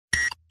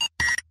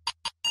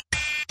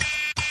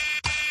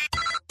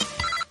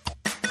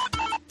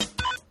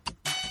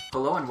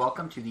Hello and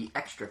welcome to the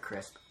extra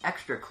crisp,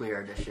 extra clear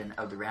edition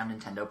of the Round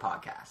Nintendo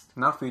podcast.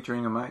 Now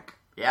featuring a mic.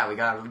 Yeah, we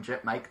got a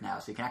legit mic now,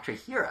 so you can actually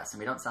hear us, and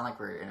we don't sound like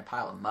we're in a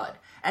pile of mud.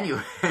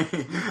 Anyway,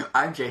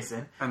 I'm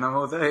Jason. And I'm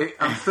Jose.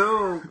 I'm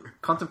still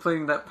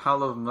contemplating that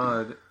pile of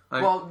mud.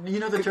 Well, you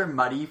know the term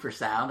muddy for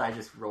sound? I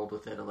just rolled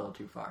with it a little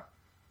too far.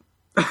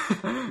 But,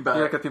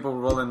 yeah, because people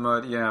roll in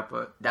mud, yeah,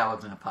 but... That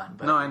wasn't a pun,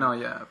 but... No, I know,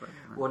 yeah. But,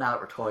 well, now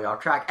that we're totally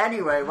off track.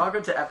 Anyway,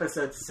 welcome to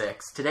episode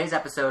 6. Today's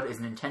episode is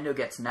Nintendo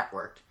Gets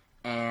Networked.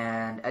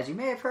 And as you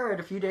may have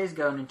heard, a few days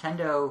ago,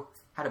 Nintendo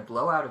had a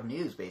blowout of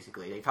news,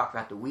 basically. They talked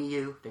about the Wii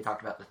U, they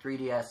talked about the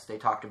 3DS, they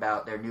talked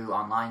about their new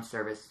online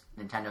service,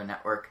 Nintendo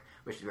Network,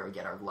 which is where we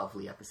get our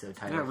lovely episode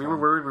title yeah, we were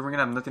worried we were going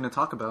to have nothing to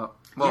talk about.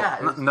 Well,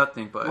 yeah,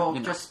 nothing, but... Well,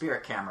 just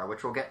Spirit Camera,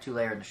 which we'll get to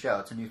later in the show.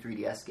 It's a new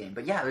 3DS game.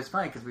 But yeah, it was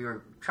funny because we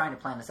were trying to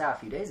plan this out a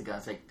few days ago.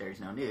 It's like, there's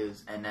no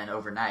news. And then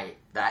overnight,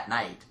 that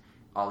night,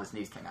 all this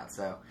news came out.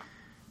 So,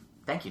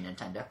 thank you,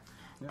 Nintendo.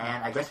 Yeah,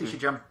 and I guess we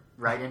should jump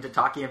right into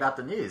talking about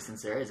the news,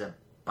 since there is a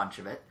bunch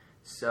of it.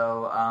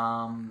 So,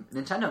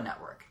 Nintendo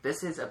Network.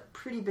 This is a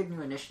pretty big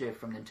new initiative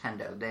from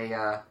Nintendo.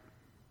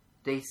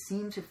 They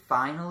seem to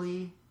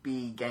finally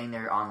be getting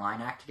their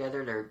online act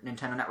together. Their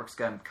Nintendo Network's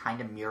going to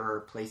kind of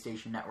mirror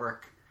PlayStation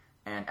Network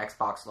and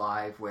Xbox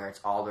Live, where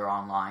it's all their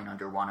online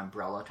under one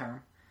umbrella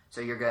term.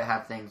 So you're going to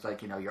have things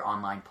like, your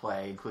online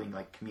play, including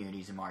like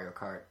communities in Mario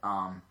Kart,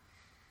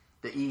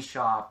 the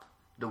eShop,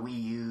 the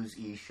Wii U's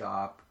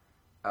eShop,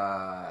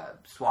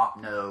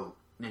 Swapnote,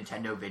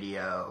 Nintendo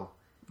Video.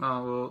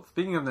 Oh, well,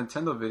 speaking of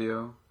Nintendo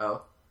Video...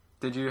 Oh?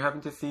 Did you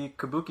happen to see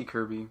Kabuki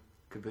Kirby?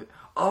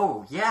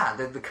 Oh, yeah,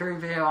 the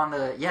Kirby video on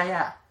the...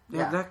 Yeah,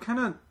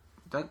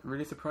 that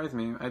really surprised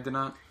me. I did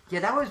not... Yeah,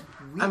 that was...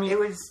 I mean, it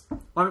was...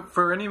 Well,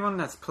 for anyone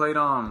that's played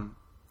I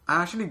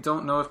actually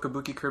don't know if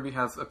Kabuki Kirby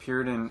has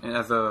appeared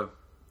as a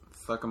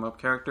suck 'em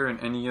up character in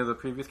any of the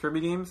previous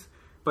Kirby games,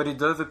 but he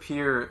does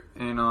appear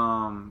in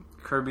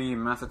Kirby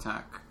Mass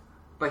Attack.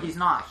 But he's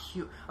not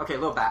huge. Okay, a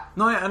little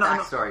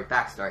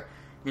backstory.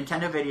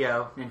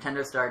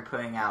 Nintendo started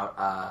putting out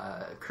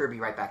Kirby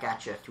Right Back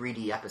At You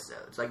 3D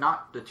episodes. Like,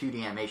 not the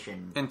 2D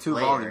animation. In 2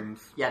 volumes.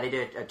 Yeah, they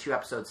did a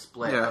 2-episode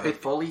split of a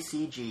fully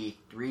CG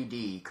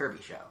 3D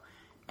Kirby show.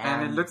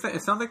 And it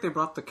sounds like they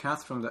brought the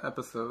cast from the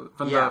episode,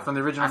 from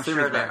the original series.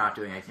 I'm sure they're not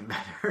doing anything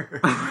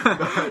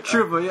better.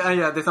 True, but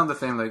yeah, they sound the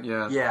same,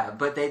 Yeah,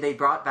 but they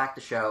brought back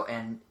the show,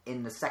 and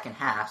in the second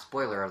half,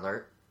 spoiler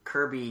alert,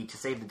 Kirby, to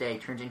save the day,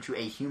 turns into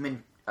a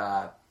human...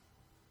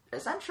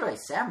 essentially a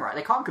samurai.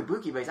 They call him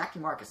Kabuki, but he's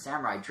actually more like a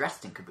samurai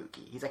dressed in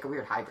Kabuki. He's like a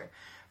weird hybrid.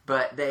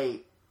 But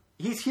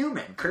he's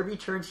human. Kirby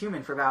turns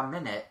human for about a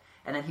minute,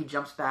 and then he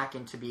jumps back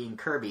into being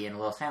Kirby in a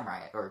little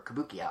samurai or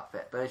Kabuki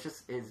outfit. But it's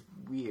just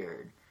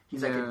weird.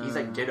 He's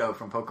like Ditto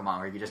from Pokemon,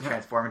 where you just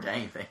transform into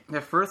anything.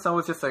 At first, I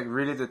was just like,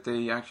 really, that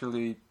they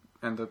actually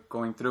end up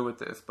going through with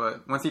this.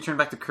 But once he turned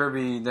back to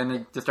Kirby, then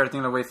it just started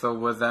thinking, wait, so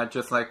was that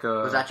just like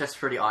a... Was that just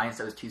for the audience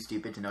that was too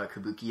stupid to know what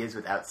Kabuki is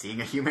without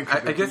seeing a human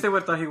Kabuki? I guess they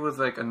would have thought he was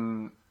like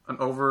an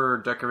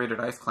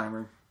over-decorated ice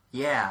climber.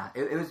 Yeah,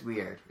 it was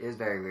weird. It was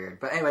very weird.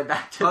 But anyway,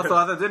 back to... Also,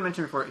 as I did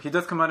mention before, he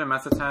does come out in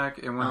Mass Attack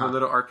in one of the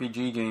little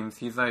RPG games.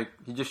 He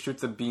just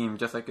shoots a beam,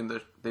 just like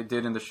they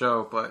did in the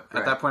show. But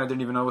at that point, I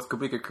didn't even know it was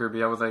Kabuki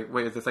Kirby. I was like,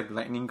 wait, is this like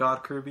Lightning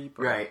God Kirby?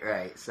 But...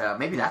 Right. So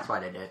maybe that's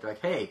why they did it. They're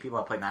like, hey, people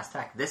that play Mass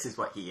Attack, this is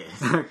what he is.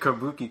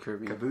 Kabuki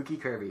Kirby.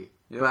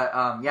 Yep. But,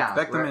 yeah.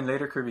 Expect them in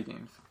later Kirby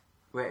games.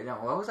 Wait, no,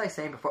 what was I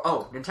saying before?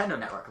 Oh, Nintendo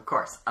Network, of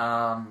course.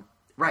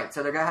 Right,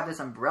 so they're going to have this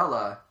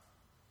umbrella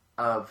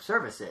of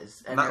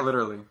services. And not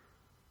literally.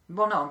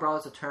 Well, no, umbrella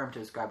is a term to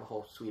describe a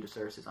whole suite of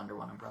services under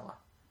one umbrella.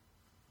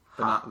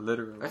 But not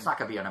literally. It's not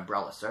going to be an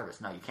umbrella service.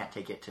 No, you can't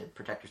take it to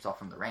protect yourself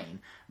from the rain.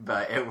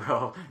 But it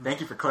will...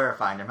 Thank you for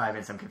clarifying. There might have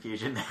been some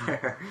confusion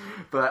there.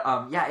 But,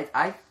 yeah,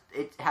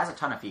 it has a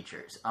ton of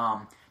features.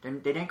 They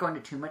didn't go into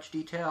too much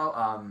detail.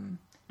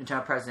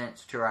 Nintendo President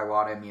Satoru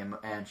Iwata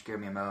and Shigeru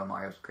Miyamoto,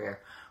 Mario's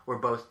creator, were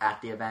both at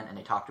the event, and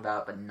they talked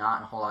about, but not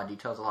in a whole lot of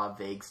details, a lot of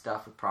vague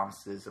stuff with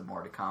promises of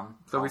more to come.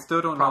 So we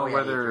still don't know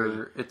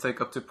whether it's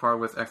like up to par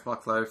with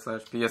Xbox Live /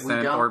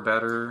 PSN or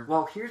better.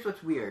 Well, here's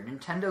what's weird.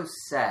 Nintendo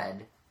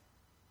said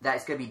that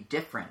it's going to be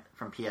different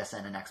from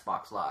PSN and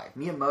Xbox Live.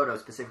 Miyamoto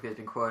specifically has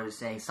been quoted as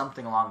saying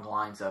something along the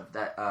lines of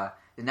that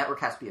the network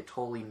has to be a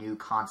totally new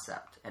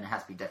concept, and it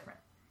has to be different.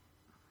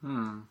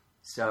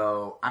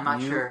 So, I'm not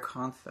sure...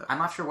 concept. I'm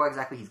not sure what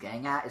exactly he's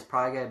getting at. It's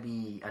probably going to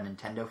be a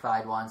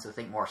Nintendo-fied one, so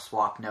think more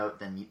Swapnote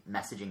than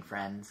messaging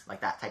friends,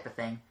 like that type of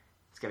thing.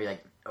 It's going to be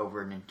like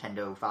over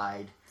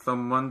Nintendo-fied.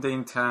 Some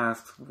mundane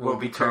tasks will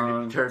be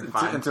turned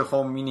into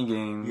whole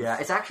mini-games. Yeah,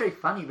 it's actually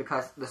funny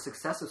because the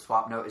success of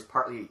Swapnote is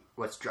partly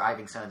what's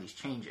driving some of these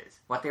changes.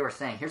 What they were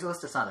saying... Here's a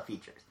list of some of the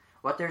features.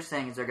 What they're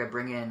saying is they're going to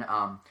bring in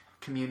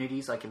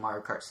communities like in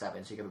Mario Kart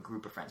 7, so you have a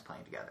group of friends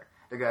playing together.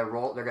 They're going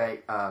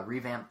to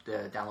revamp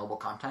the downloadable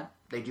content.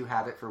 They do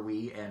have it for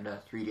Wii and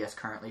 3DS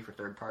currently for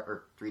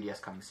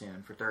 3DS coming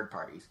soon for third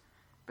parties.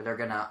 But they're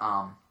going to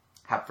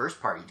have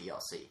first party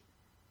DLC.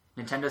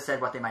 Nintendo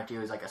said what they might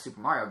do is like a Super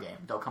Mario game.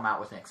 They'll come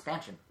out with an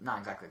expansion, not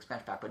exactly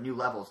expansion pack, but new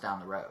levels down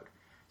the road.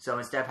 So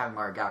instead of having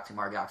Mario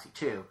Galaxy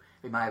 2,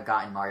 we might have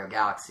gotten Mario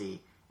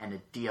Galaxy and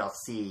a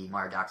DLC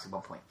Mario Galaxy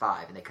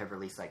 1.5, and they could have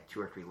released like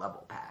 2 or 3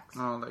 level packs.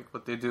 Oh, like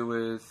what they do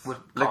with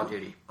Call of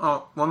Duty.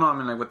 Oh, well, no, I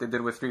mean like what they did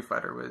with Street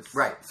Fighter was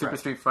Super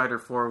Street Fighter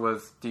 4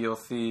 was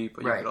DLC,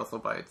 but you could also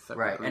buy it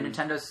separately. Right, and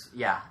Nintendo's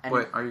And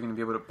but are you going to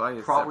be able to buy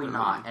it? Probably separately?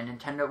 not. And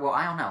Nintendo, well,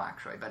 I don't know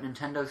actually, but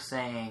Nintendo's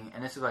saying,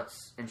 and this is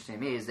what's interesting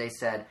to me, is they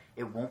said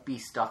it won't be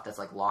stuff that's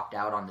like locked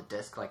out on the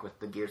disc, like with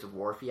the Gears of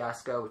War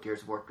fiasco, with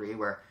Gears of War 3,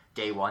 where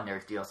day one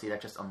there's DLC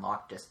that just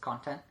unlocked disc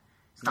content.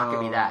 It's not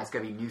going to be that. It's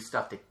going to be new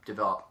stuff they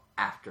develop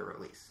after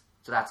release.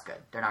 So that's good.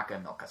 They're not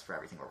going to milk us for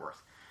everything we're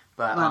worth.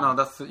 But no,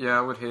 that's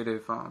I would hate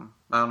if I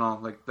don't know,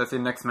 like let's say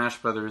next Smash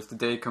Brothers, the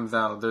day it comes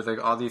out, there's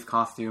like all these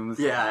costumes.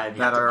 Yeah, and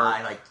you have to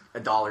buy like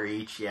 $1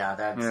 each. Yeah,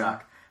 that'd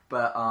suck.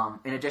 But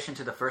in addition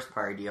to the first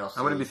party DLC,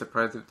 I wouldn't be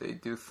surprised if they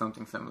do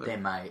something similar. They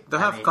might.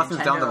 They'll have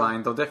costumes down the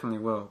line. They'll definitely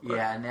will. But.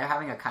 Yeah, and they're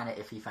having a kind of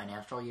iffy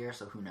financial year,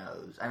 so who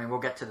knows? I mean, we'll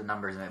get to the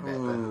numbers in a bit,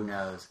 but who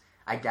knows?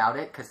 I doubt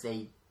it because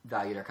they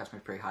value their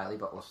customers pretty highly,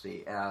 but we'll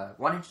see.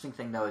 One interesting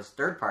thing, though, is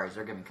third parties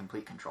are giving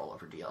complete control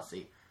over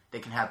DLC. They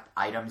can have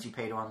items you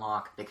pay to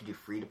unlock. They could do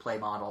free-to-play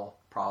model,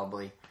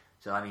 probably.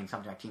 So, I mean,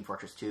 something like Team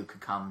Fortress 2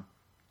 could come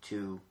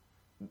to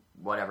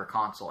whatever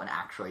console and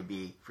actually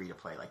be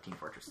free-to-play like Team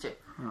Fortress 2.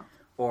 Huh.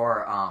 Or,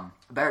 a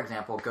better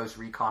example, Ghost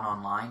Recon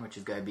Online, which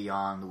is going to be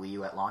on the Wii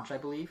U at launch, I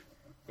believe.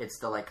 It's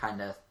the, like,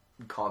 kind of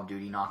Call of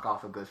Duty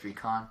knockoff of Ghost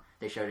Recon.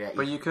 They showed it at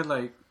But you could,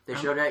 like... They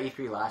showed it at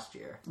E3 last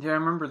year. Yeah, I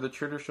remember the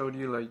trailer showed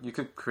you like you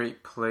could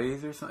create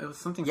plays or something. It was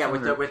something. Yeah,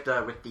 similar.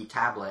 with the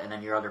tablet, and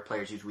then your other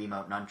players use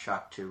Wiimote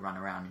Nunchuck to run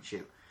around and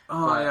shoot.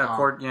 Oh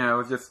but, it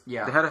was just they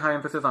had a high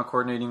emphasis on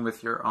coordinating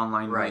with your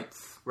online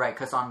mates. Right,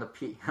 because on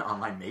the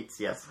online mates,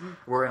 yes,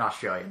 we're in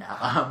Australia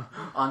now.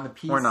 On the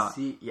PC, we're not.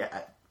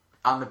 Yeah,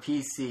 on the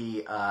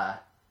PC,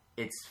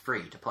 it's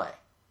free to play,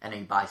 and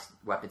then you buy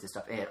weapons and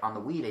stuff. And on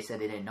the Wii, they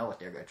said they didn't know what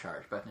they were going to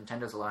charge, but if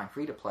Nintendo's allowing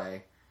free to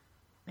play.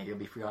 Maybe it'll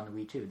be free on the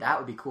Wii too. That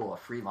would be cool. A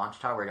free launch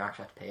title where you don't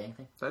actually have to pay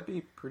anything. That'd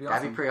be pretty awesome.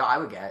 That'd be pretty. I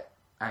would get it.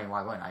 I mean,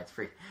 why wouldn't I? It's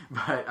free.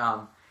 But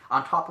on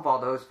top of all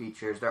those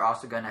features, they're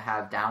also going to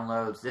have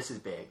downloads. This is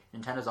big.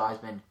 Nintendo's always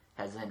been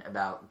hesitant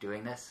about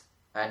doing this.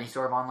 Any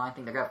sort of online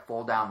thing, they're going to have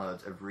full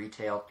downloads of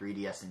retail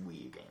 3DS and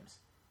Wii U games.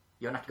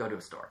 You don't have to go to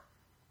a store.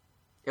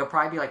 It'll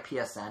probably be like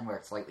PSN, where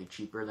it's slightly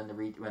cheaper than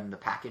the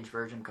package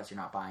version because you're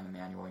not buying a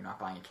manual, you're not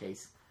buying a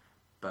case.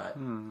 But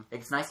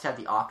it's nice to have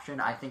the option.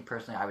 I think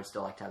personally, I would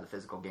still like to have the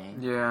physical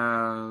game.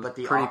 Yeah, but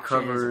the pretty option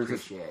covers, is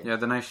appreciated. Yeah,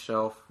 the nice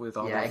shelf with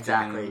all those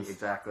games.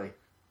 Exactly.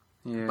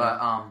 Yeah, but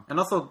and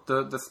also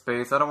the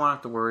space. I don't want to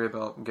have to worry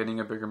about getting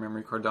a bigger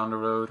memory card down the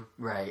road.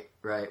 Right.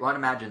 Well, I'd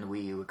imagine the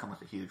Wii U would come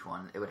with a huge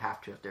one. It would have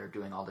to if they're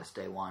doing all this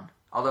day one.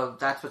 Although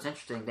that's what's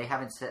interesting. They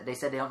haven't said. They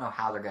said they don't know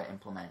how they're going to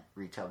implement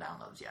retail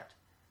downloads yet.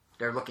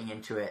 They're looking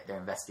into it. They're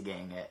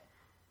investigating it.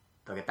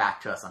 They'll get back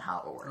to us on how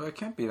it will work. Well, it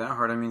can't be that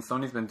hard. I mean,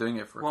 Sony's been doing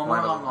it for quite a more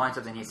while. along the lines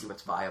of they need to see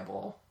what's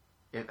viable.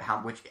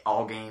 Which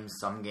all games,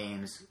 some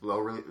games,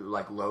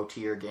 low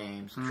tier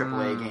games,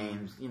 AAA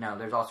games. You know,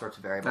 there's all sorts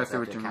of variables they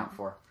have to account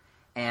for.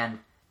 And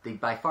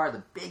by far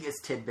the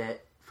biggest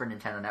tidbit for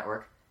Nintendo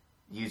Network,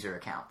 user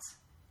accounts.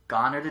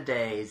 Gone are the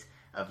days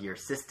of your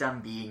system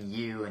being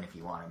you, and if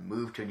you want to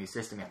move to a new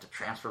system, you have to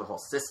transfer the whole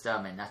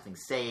system, and nothing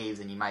saves.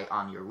 And you might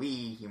on your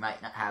Wii, you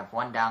might not have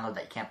one download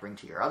that you can't bring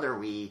to your other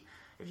Wii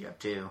if you have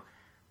two.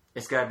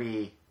 It's got to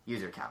be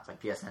user accounts,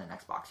 like PSN and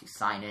Xbox. You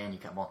sign in, you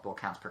get multiple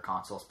accounts per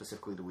console.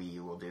 Specifically, the Wii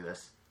U will do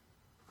this.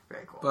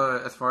 Very cool.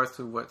 But as far as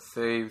to what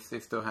saves, they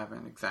still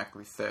haven't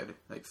exactly said.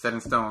 Like, set in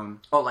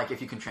stone. Oh, like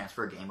if you can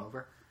transfer a game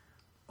over?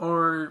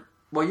 Or...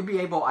 Well, you'd be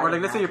able... Or,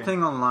 like, let's say you're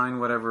playing online,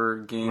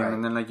 whatever game, right.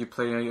 and then, like, you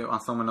play on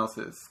someone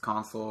else's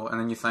console, and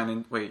then you sign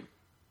in... Wait,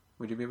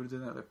 would you be able to do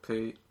that? Like,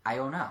 play... I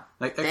don't know.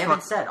 Like, they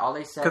haven't said. All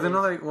they said Because I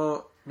know, like,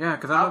 well... Yeah,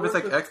 because I know if it's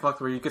like Xbox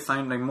where you could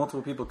sign, like,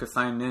 multiple people could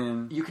sign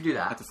in. You could do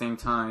that. At the same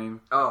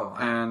time. Oh.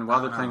 And while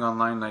they're playing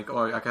online, like,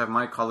 I could have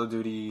my Call of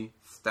Duty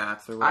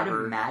stats or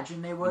whatever. I'd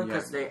imagine they would,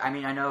 because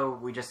I know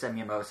we just said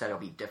Miyamoto said it'll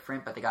be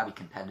different, but they gotta be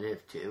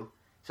competitive too.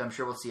 So I'm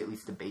sure we'll see at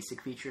least the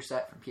basic feature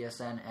set from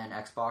PSN and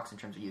Xbox in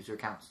terms of user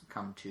accounts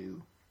come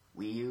to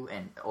Wii U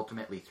and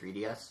ultimately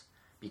 3DS.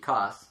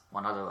 Because,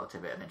 one other little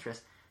tidbit of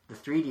interest, the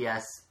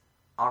 3DS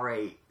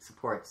already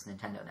supports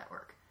Nintendo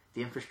Network.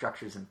 The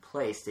infrastructure's in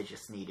place, they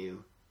just need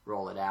to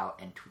roll it out.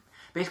 And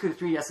basically the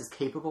 3DS is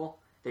capable,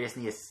 they just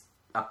need to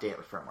update it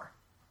with firmware.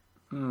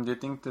 Do you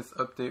think this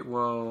update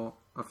will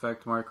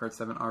affect Mario Kart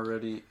 7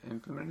 already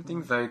implemented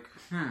things? Like,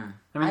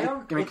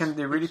 can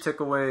they really take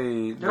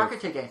away... They're not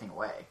going to take anything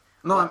away.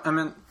 No, I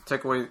meant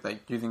take away,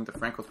 like, using the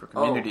friend codes for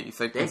communities.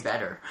 Like, they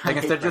better. Like,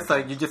 instead just,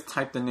 like, you just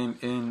type the name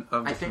in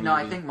of the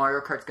community. I think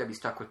Mario Kart's going to be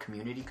stuck with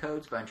community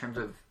codes, but in terms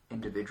of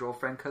individual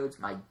friend codes,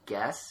 my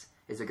guess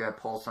is they're going to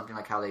pull something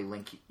like how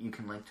you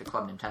can link to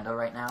Club Nintendo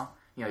right now.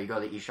 You know, you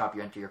go to the eShop,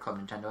 you enter your Club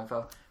Nintendo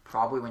info.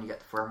 Probably when you get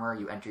the firmware,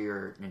 you enter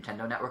your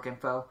Nintendo Network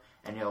info,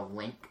 and it'll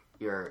link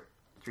your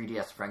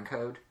 3DS friend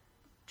code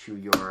to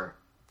your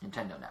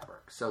Nintendo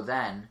Network. So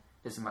then,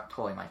 this is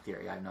totally my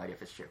theory, I have no idea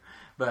if it's true.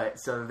 But,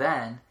 so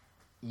then,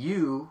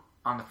 you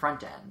on the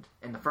front end,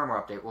 in the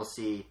firmware update, we'll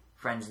see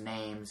friends'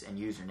 names and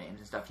usernames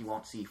and stuff. You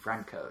won't see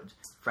friend codes.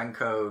 Friend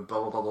code,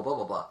 blah, blah, blah, blah, blah,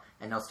 blah, blah.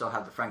 And they'll still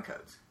have the friend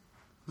codes.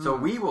 So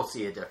we will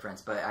see a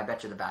difference, but I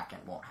bet you the back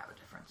end won't have a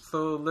difference.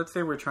 So let's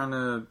say we're trying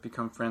to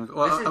become friends.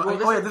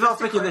 This is all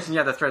speculation.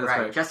 Yeah, that's right.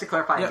 Right. Just to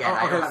clarify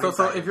again. Okay.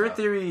 So if your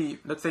theory,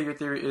 let's say your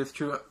theory is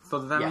true, so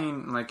does that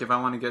mean like if I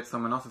want to get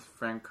someone else's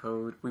friend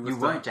code, you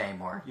wouldn't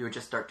anymore. You would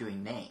just start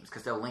doing names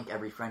because they'll link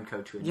every friend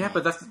code to a name. Yeah,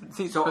 but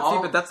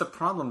but that's a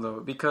problem though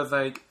because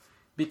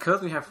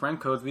we have friend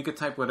codes, we could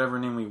type whatever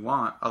name we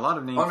want. A lot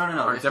of names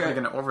are definitely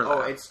going to overlap.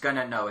 Oh, it's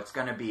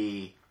gonna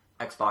be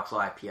Xbox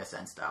Live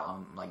PSN style.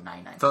 I'm like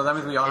 99%. So that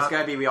means we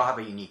all have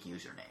a unique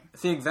username.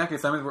 See, exactly.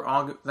 So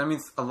that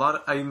means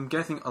I'm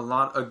guessing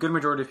a good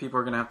majority of people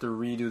are going to have to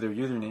redo their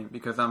username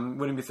because I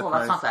wouldn't be surprised. Well,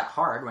 that's not that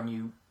hard when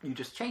you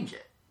just change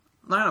it.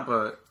 No,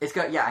 but it's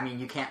good. Yeah, I mean,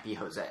 you can't be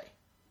Jose,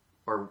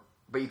 but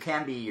you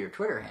can be your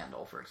Twitter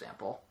handle, for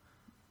example.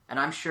 And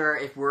I'm sure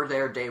if we're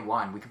there day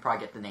one, we can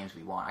probably get the names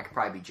we want. I could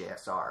probably be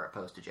JSR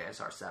opposed to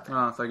JSR7.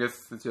 Oh, so I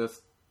guess it's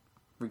just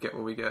we get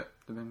what we get.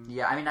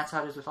 Yeah, I mean, that's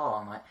how it is with all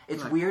online.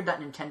 It's weird that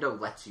Nintendo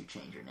lets you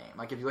change your name.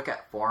 Like, if you look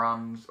at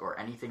forums or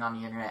anything on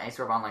the internet, any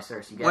sort of online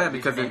service, you get a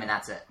username and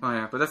that's it. Oh,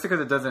 yeah, but that's because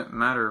it doesn't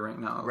matter right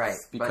now. Right,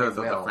 because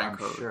but it of will. the friend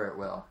code. I'm sure it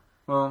will.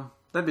 Well,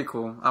 that'd be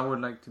cool. I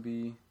would like to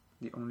be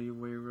the only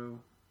Wairo.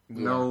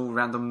 Yeah. No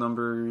random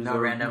numbers. No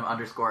random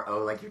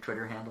 _O like your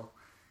Twitter handle.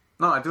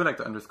 No, I do like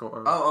the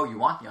 _O. Oh, you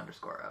want the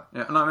 _O.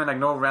 Yeah, no, I mean like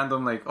no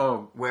random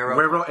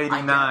Wairo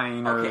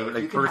 89 or if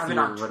like you can have it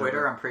on Twitter,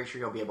 whatever. I'm pretty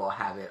sure you'll be able to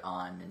have it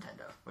on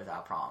Nintendo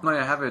without problem. No,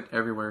 I have it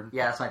everywhere.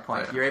 Yeah, that's my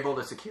point. If you're able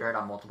to secure it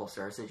on multiple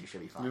services, you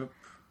should be fine. Yep.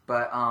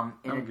 But I'm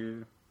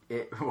good.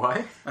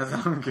 What?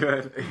 I'm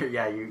good.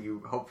 Yeah,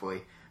 you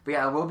hopefully. But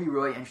yeah, it will be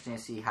really interesting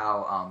to see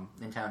how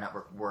Nintendo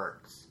Network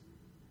works.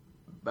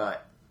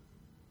 But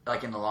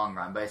like in the long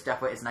run, but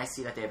it's nice to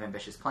see that they have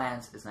ambitious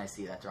plans. It's nice to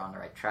see that they're on the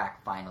right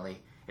track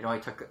finally. It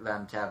only took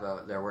them to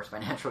have their worst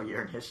financial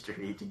year in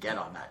history to get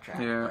on that track.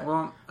 Yeah, but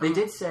well... They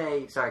did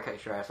say... Sorry, cut you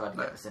short. I just wanted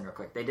to get this in real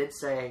quick. They did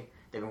say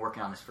they've been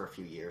working on this for a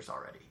few years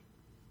already.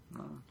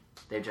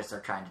 They just are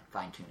trying to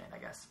fine-tune it, I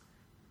guess.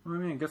 Well, I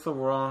mean, I guess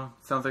overall,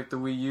 sounds like the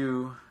Wii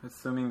U,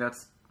 assuming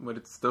that's what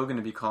it's still going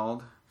to be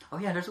called. Oh,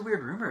 yeah, there's a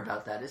weird rumor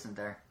about that, isn't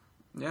there?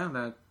 Yeah,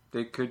 that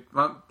they could...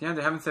 Well, yeah,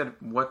 they haven't said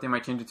what they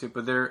might change it to,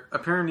 but they're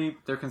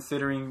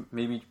considering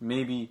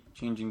maybe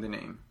changing the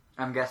name.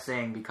 I'm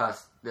guessing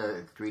because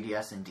the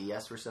 3DS and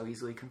DS were so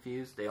easily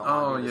confused, they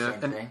all want to do the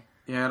same thing.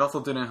 Yeah, it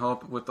also didn't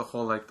help with the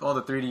whole the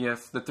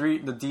 3DS,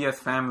 the DS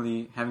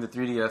family having the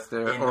 3DS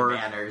there, in the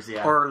banners,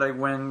 yeah. Or like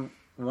when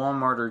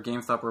Walmart or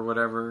GameStop or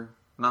whatever,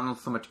 not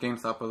so much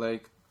GameStop, but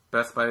like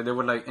Best Buy, they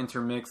would like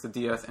intermix the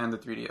DS and the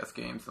 3DS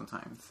games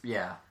sometimes.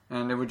 Yeah,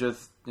 and it would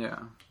just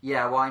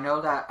Yeah, well, I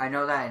know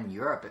that in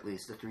Europe at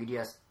least, the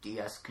 3DS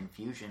DS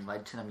confusion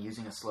led to them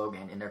using a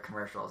slogan in their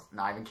commercials.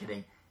 Not even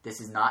kidding. This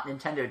is not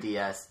Nintendo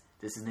DS.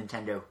 This is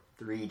Nintendo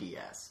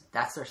 3DS.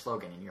 That's their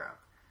slogan in Europe.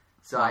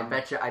 So I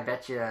bet you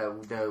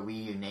the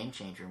Wii U name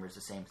change rumor is the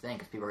same thing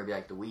because people are gonna be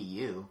like, the Wii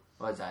U,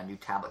 what is that, a new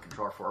tablet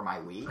controller for my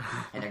Wii?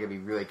 And they're gonna be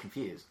really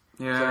confused.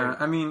 Yeah,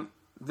 I mean,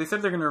 they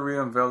said they're gonna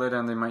re-unveil it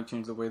and they might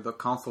change the way the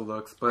console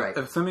looks, but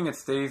assuming it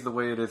stays the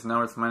way it is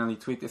now, it's minimally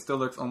tweaked, it still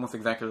looks almost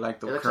exactly like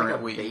the current Wii.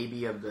 It looks like a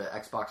baby of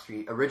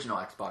the original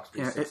Xbox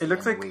 360. Yeah, it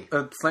looks like Wii.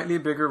 A slightly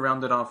bigger,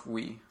 rounded off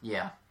Wii.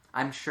 Yeah.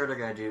 I'm sure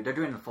they're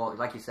doing the full,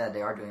 like you said,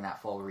 they are doing that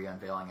full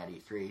re-unveiling at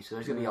E3, so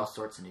there's going to be all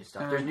sorts of new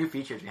stuff. There's new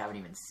features we haven't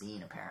even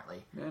seen,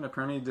 apparently. Yeah, and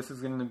apparently this is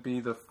going to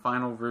be the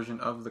final version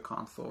of the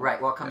console. Right,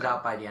 well, it comes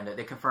out by the end of,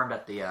 they confirmed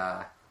at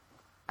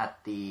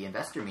the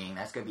investor meeting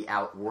that's going to be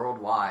out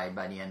worldwide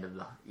by the end of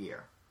the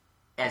year.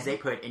 As they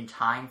put, in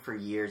time for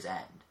year's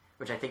end,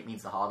 which I think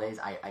means the holidays,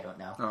 I don't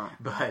know. Oh.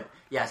 But,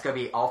 yeah, it's going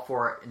to be all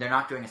four, they're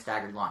not doing a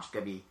staggered launch, it's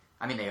going to be,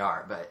 I mean, they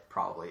are, but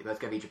probably. But it's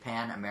going to be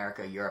Japan,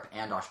 America, Europe,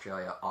 and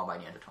Australia all by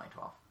the end of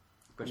 2012,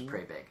 which is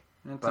pretty big.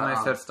 And it's a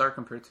nice head start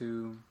compared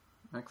to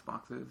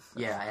Xboxes.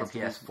 Yeah, and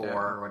PS4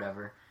 or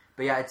whatever.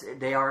 But yeah,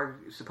 they are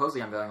supposedly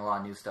unveiling a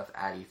lot of new stuff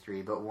at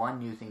E3. But one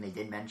new thing they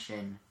did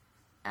mention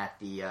at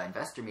the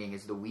investor meeting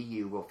is the Wii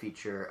U will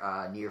feature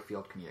near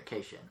field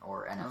communication,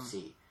 or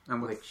NFC.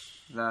 And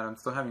which that I'm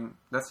still having.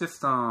 That's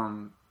just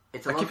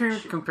It's I keep hearing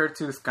compared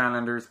to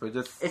Skylanders, but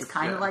it's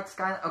kind of like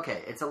Skylanders.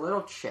 Okay, it's a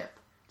little chip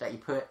that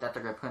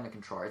they're going to put in the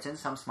controller. It's in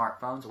some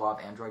smartphones, a lot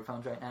of Android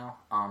phones right now.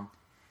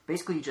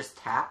 Basically, you just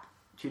tap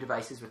two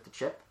devices with the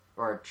chip,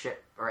 or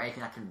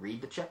anything that can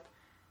read the chip.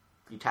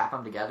 You tap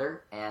them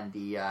together, and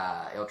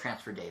it'll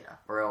transfer data,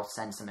 or it'll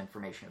send some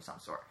information of some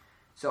sort.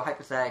 So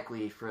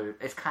hypothetically,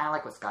 it's kind of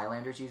like what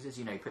Skylanders uses.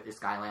 You know, you put the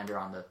Skylander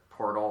on the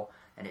portal,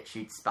 and it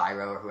shoots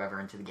Spyro or whoever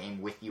into the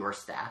game with your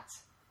stats.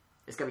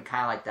 It's going to be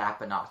kind of like that,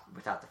 but not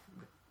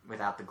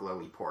without the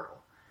glowy portal.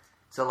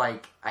 So,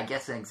 like, I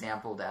guess an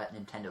example that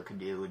Nintendo could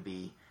do would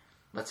be,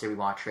 let's say we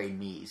want to trade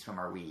Miis from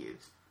our Wii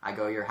U's. I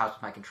go to your house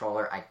with my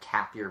controller, I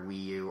tap your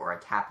Wii U, or I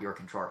tap your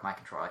controller with my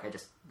controller. Like, I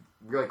just,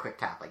 really quick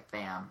tap, like,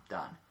 bam,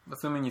 done.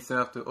 Assuming you still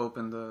have to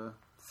open the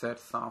set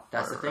software,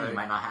 that's the thing, right? You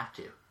might not have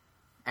to.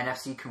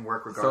 NFC can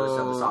work regardless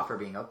of the software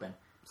being open.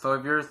 So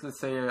if you're to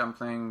say I'm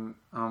playing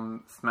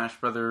Smash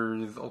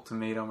Brothers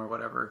Ultimatum or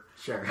whatever,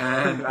 Sure.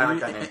 and, I like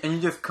that name. and you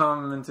just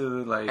come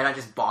into like, And I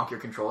just bonk your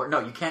controller. No,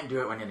 you can't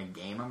do it when in a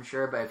game, I'm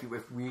sure. But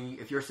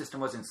if your system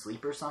was in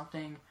sleep or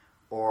something,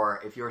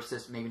 or if your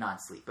system, maybe not in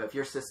sleep, but if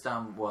your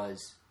system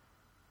was,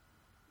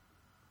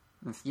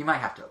 you might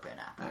have to open an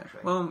app.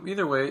 Actually, well,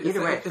 either way, it's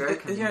very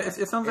convenient.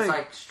 It sounds it's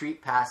like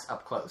Street Pass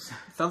up close.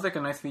 It sounds like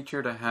a nice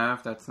feature to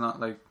have. That's not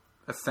like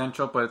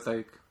essential, but it's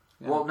like.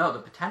 Yeah. Well, no, the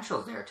potential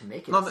is there to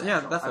make it. Yeah,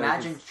 that's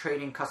imagine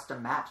trading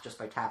custom maps just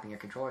by tapping your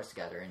controllers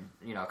together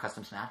in a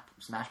custom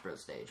Smash Bros.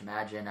 Stage.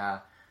 Imagine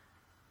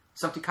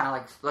something kind of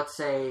like, let's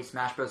say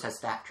Smash Bros. Has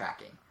stat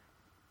tracking,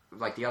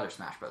 like the other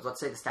Smash Bros.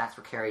 Let's say the stats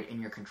were carried in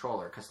your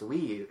controller because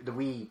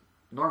the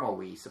normal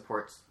Wii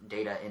supports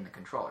data in the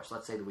controller. So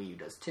let's say the Wii U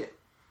does too,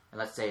 and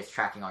let's say it's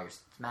tracking all your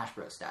Smash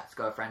Bros. Stats.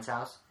 Go to a friend's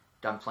house,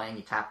 done playing,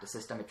 you tap the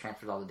system, it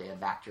transfers all the data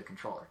back to your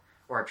controller,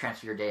 or it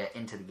transfers your data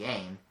into the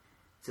game.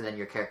 So then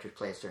your characters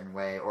play a certain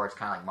way, or it's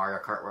kind of like Mario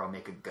Kart where I'll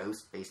make a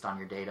ghost based on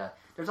your data.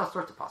 There's all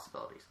sorts of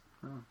possibilities.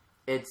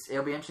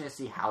 It'll be interesting to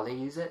see how they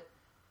use it.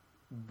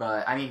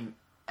 But, I mean,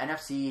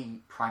 NFC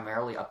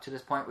primarily up to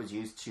this point was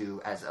used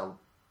as a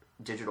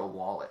digital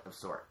wallet of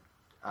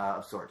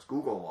sorts.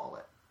 Google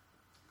Wallet.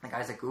 The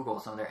guys at Google,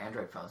 some of their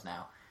Android phones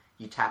now,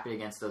 you tap it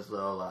against those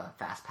little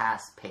Fast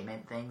Pass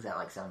payment things at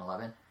like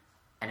 7-Eleven,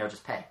 and it'll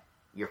just pay.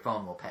 Your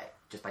phone will pay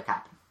just by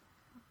tapping.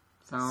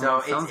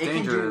 Sounds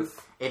dangerous.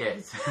 It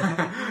is.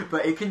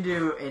 But it can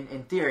do,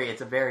 in theory,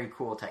 it's a very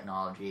cool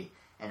technology,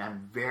 and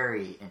I'm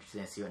very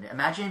interested to see what.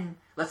 Imagine,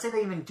 let's say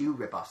they even do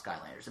rip off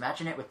Skylanders.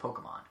 Imagine it with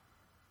Pokemon.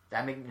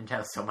 That'd make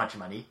Nintendo so much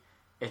money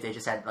if they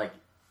just had, like,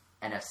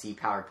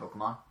 NFC-powered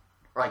Pokemon.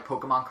 Or, like,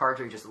 Pokemon cards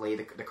where you just lay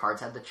the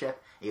cards had the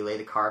chip, and you lay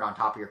the card on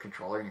top of your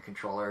controller, and your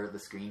controller, the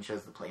screen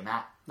shows the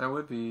playmat. That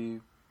would be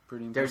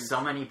pretty intense. There's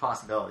so many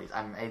possibilities.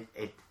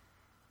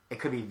 It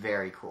could be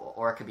very cool,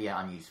 or it could be an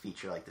unused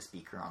feature like the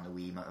speaker on the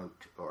Wiimote,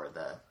 or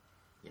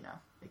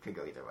it could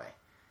go either way.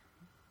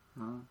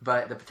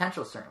 But the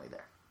potential is certainly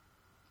there.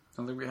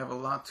 Sounds like we have a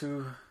lot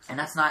to... And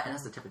that's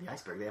the tip of the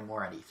iceberg. They have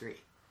more at E3.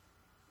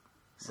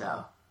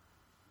 So,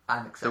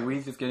 I'm excited. The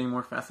Wii's just getting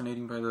more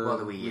fascinating by the... Well,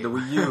 the Wii U. The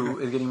Wii U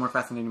is getting more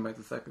fascinating by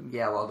the second.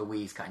 Yeah, well, the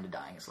Wii's kind of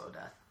dying a slow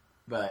death.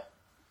 But...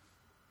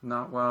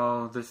 Not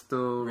while there's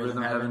still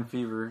Rhythm Heaven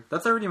Fever.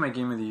 That's already my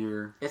game of the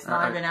year. It's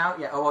not even out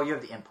yet? Oh, well, you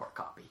have the import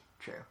copy.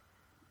 True.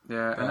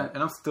 Yeah,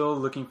 and I'm still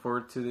looking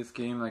forward to this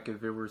game like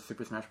if it were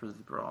Super Smash Bros.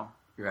 Brawl.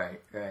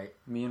 Right.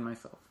 Me and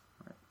myself.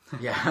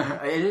 Right.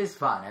 Yeah, it is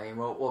fun. I mean,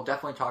 we'll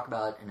definitely talk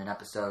about it in an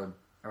episode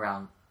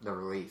around the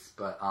release,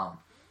 but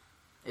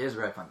it is a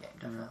really fun game,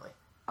 definitely.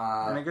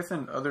 And I guess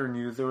in other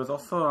news, there was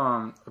also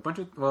a bunch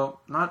of, well,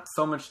 not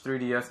so much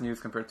 3DS news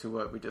compared to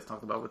what we just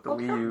talked about with the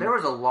Wii U. There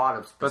was a lot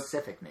of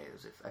specific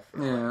news, if I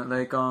feel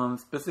like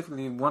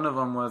specifically one of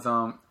them was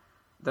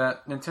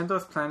that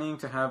Nintendo's planning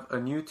to have a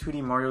new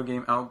 2D Mario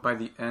game out by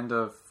the end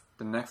of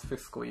the next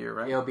fiscal year,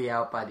 right? It'll be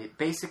out by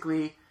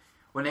basically,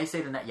 when they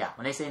say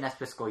next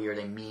fiscal year,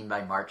 they mean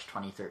by March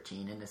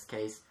 2013 in this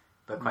case,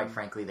 but quite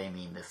frankly, they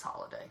mean this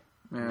holiday.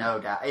 Yeah.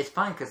 No doubt. It's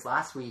funny because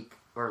last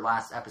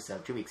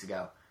episode, 2 weeks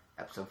ago,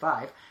 episode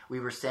 5, we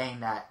were saying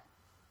that,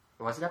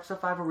 was it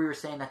episode 5 where we were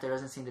saying that there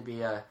doesn't seem to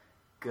be a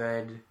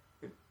good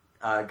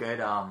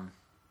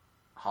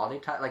holiday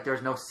title? Like,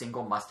 there's no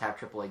single must-have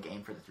AAA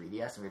game for the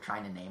 3DS, and we were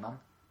trying to name them.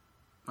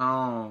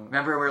 Oh.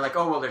 Remember, we were like,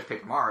 oh, well, there's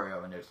Paper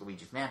Mario and there's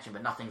Luigi's Mansion,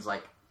 but nothing's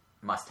like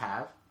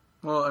must-have.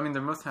 Well, I mean,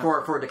 there must have...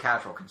 For the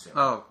casual consumer.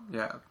 Oh,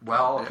 yeah.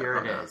 Well, here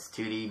it is,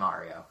 2D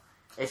Mario.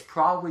 It's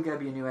probably going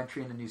to be a new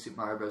entry in the new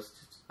Super Mario Bros.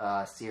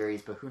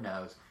 Series, but who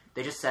knows?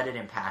 They just said it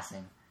in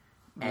passing.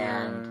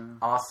 And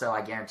also,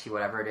 I guarantee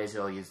whatever it is,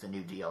 it'll use the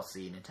new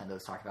DLC Nintendo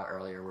was talking about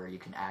earlier, where you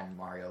can add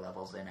Mario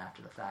levels in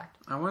after the fact.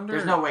 I wonder...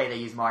 There's no way they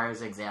use Mario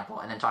as an example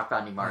and then talk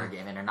about a new Mario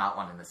game, and they're not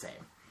one and the same.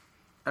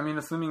 I mean,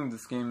 assuming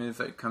this game is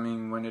like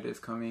coming when it is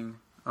coming,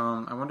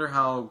 I wonder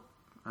how,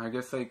 I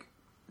guess, like,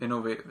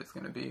 innovative it's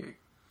going to be.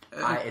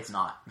 It's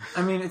not.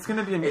 I mean, it's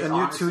going to be a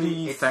new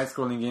 2D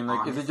side-scrolling game.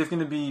 Like, is it just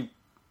going to be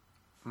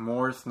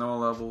more snow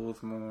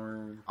levels,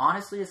 more...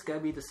 Honestly, it's going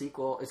to be the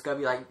sequel. It's going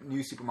to be like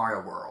New Super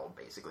Mario World,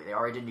 basically. They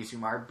already did New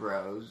Super Mario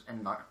Bros.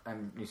 and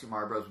New Super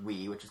Mario Bros.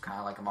 Wii, which is kind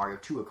of like a Mario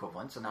 2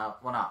 equivalent. So now,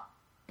 well, not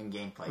in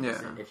gameplay,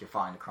 if you're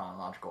following the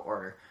chronological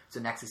order. So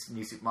next is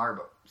New Super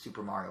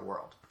Mario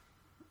World.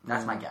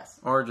 That's my guess.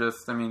 Or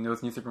just, I mean, it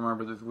was New Super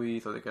Mario Bros.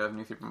 Wii, so they could have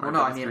New Super Mario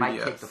Bros. 3DS. Well, no, I mean, it might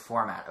take the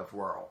format of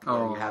World,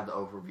 where you have the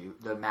overview,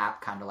 the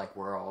map kind of like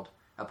World,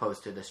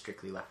 opposed to the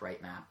strictly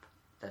left-right map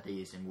that they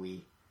used in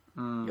Wii.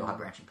 You'll have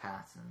branching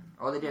paths,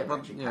 they did have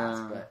branching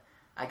paths, but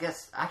I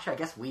guess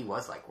Wii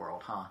was like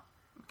World, huh?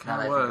 Now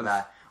that I think about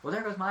it. Well,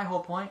 there goes my whole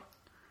point.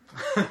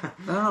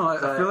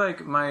 I feel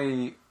like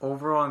my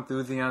overall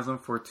enthusiasm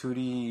for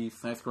 2D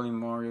side-scrolling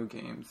Mario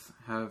games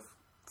has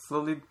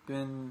slowly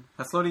been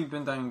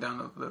dying down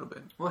a little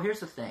bit. Well, here's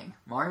the thing.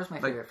 Mario's my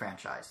favorite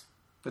franchise.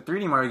 The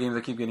 3D Mario games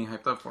I keep getting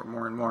hyped up for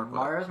more and more.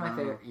 Mario's my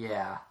favorite.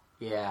 Yeah.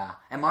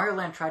 And Mario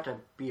Land tried to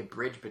be a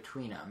bridge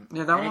between them.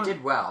 Yeah, it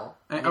did well.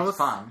 And it was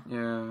fun.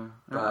 Yeah.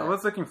 But I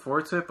was looking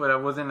forward to it, but I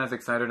wasn't as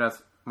excited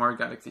as Mario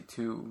Galaxy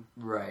 2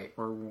 Right.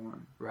 or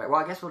 1. Right.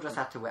 Well, I guess we'll just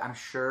have to wait. I'm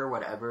sure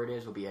whatever it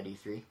is will be at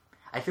E3.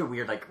 I feel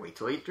weird, like, wait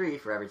till E3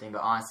 for everything,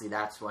 but honestly,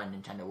 that's when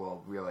Nintendo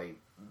will really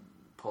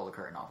pull the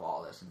curtain off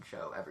all this and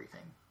show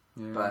everything.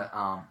 Yeah. But,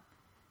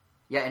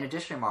 yeah, in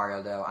addition to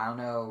Mario, though, I don't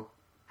know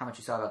how much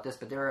you saw about this,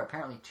 but there are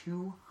apparently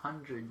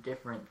 200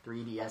 different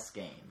 3DS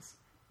games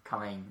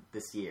coming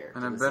this year.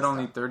 And I bet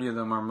only 30 of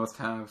them are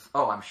must-haves.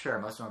 Oh, I'm sure.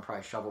 Most of them are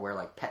probably shovelware,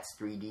 like Pets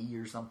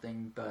 3D or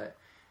something, but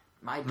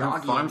my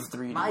Farms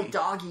doggy 3D. My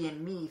Doggy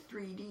and Me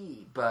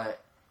 3D,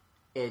 but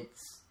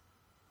it's...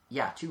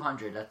 Yeah,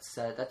 200. That's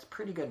a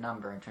pretty good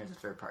number in terms of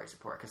third-party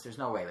support, because there's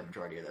no way the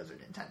majority of those are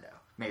Nintendo.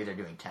 Maybe they're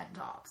doing 10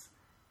 tops.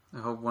 I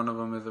hope one of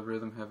them is a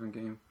Rhythm Heaven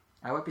game.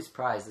 I would be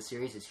surprised. The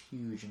series is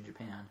huge in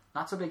Japan.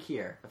 Not so big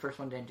here. The first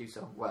one didn't do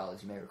so well,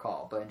 as you may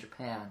recall. But in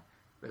Japan,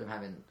 Rhythm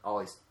Heaven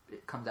always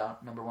it comes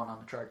out number one on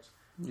the charts.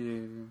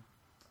 Yeah.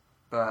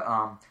 But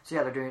so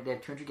yeah, they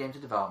have 200 games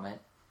in development.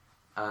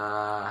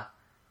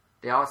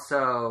 They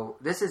also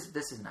this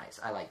is nice.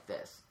 I like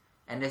this,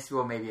 and this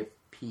will maybe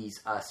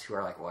appease us who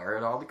are like, where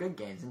are all the good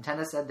games?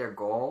 Nintendo said their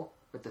goal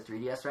with the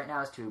 3DS right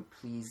now is to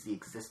please the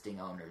existing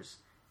owners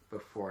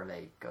before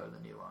they go to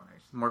the new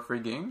owners. More free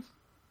games?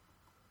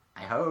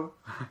 I hope.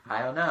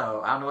 I don't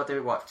know. I don't know what they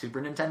what Super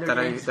Nintendo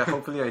games. That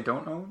hopefully I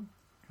don't own.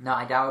 No,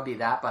 I doubt it would be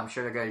that, but I'm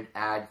sure they're going to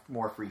add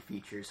more free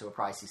features, so we'll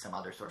probably see some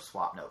other sort of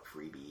Swap Note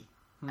freebie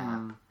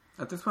app.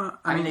 At this point,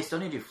 I mean, they still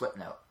need to do Flip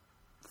Note.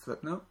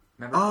 Flip Note?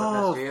 Remember Flip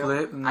Note 2?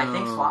 Flip Note. I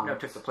think Swap Note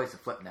took the place of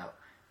Flip Note.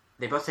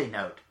 They both say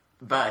Note,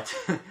 but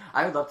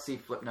I would love to see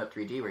Flip Note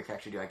 3D, where you can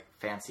actually do like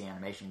fancy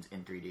animations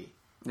in 3D.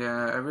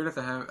 Yeah, I realize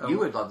I have. You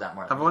would love that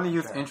more. I've only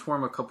used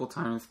Inchworm a couple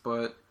times,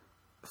 but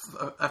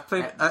I've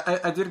played.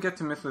 I did get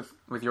to mess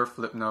with your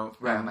Flip Note,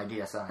 right? On my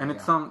DSi, and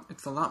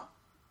it's a lot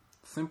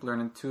simpler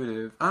and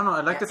intuitive. I don't know.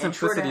 I like the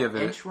simplicity of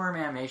it. Inchworm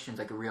animation's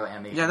like a real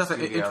animation. Yeah, that's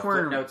studio. Inchworm.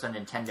 Flip Note's a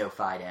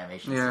Nintendo-fied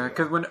animation. Yeah,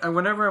 because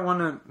whenever I want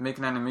to make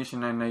an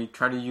animation and I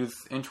try to use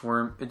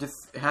Inchworm, it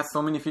has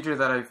so many features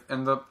that I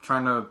end up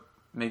trying to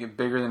make it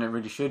bigger than it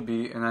really should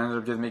be, and I ended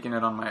up just making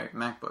it on my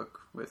MacBook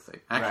with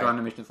like actual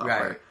animation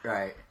software.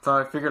 Right. So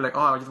I figured like,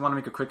 I just want to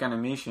make a quick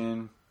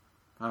animation.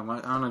 I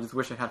don't know, just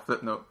wish I had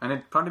Flip Note. And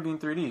it'd probably be in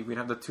 3D. We'd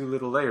have the 2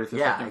 little layers.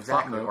 Yeah,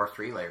 exactly. Or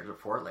 3 layers or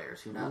 4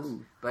 layers. Who knows?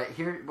 Ooh. But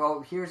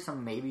here's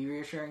some maybe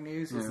reassuring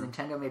news. Is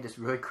Nintendo made this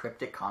really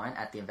cryptic comment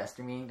at the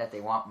investor meeting that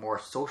they want more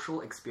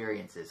social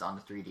experiences on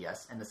the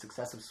 3DS, and the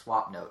success of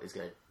Swap Note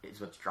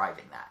is what's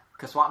driving that.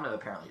 Because Swap Note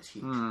apparently is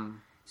huge.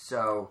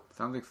 So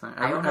sounds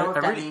exciting. I don't know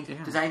if that means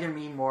does that either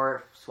mean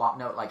more Swap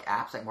Note like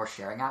apps, like more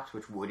sharing apps,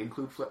 which would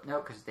include Flip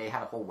Note, because they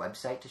had a whole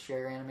website to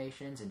share your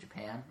animations in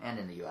Japan and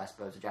in the US,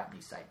 but it was a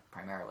Japanese site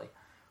primarily.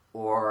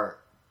 Or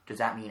does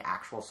that mean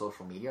actual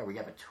social media? We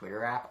have a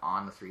Twitter app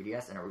on the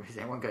 3DS, and is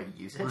anyone going to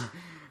use it?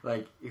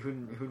 Like, who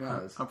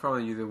knows? I'll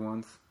probably use it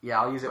once.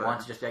 Yeah, I'll use it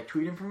once, just be like,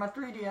 tweeting from my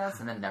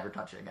 3DS, and then never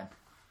touch it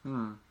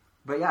again.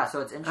 But yeah,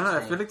 so it's interesting. I don't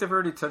know, I feel like they've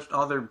already touched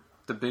all the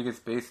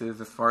biggest bases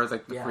as far as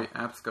like the free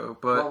apps go.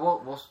 But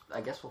we'll I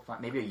guess we'll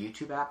find maybe a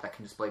YouTube app that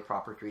can display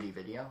proper 3D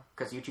video,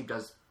 because YouTube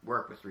does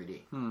work with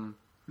 3D.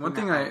 One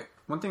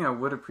thing I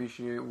would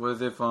appreciate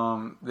was if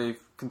they've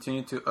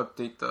continued to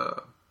update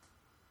the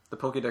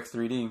Pokédex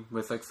 3D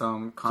with like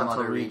some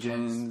console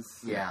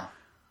regions. Yeah.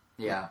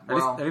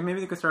 Well,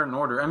 maybe they could start an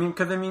order. I mean,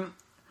 because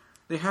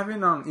they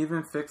haven't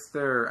even fixed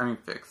their.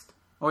 Fixed.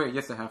 Oh yeah,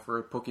 yes they have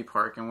for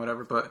Poképark and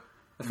whatever. But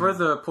as far as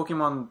the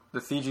Pokemon, the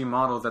CG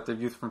models that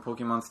they've used from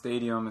Pokemon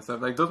Stadium and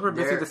stuff, like those were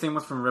basically the same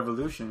ones from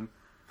Revolution.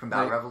 From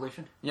Battle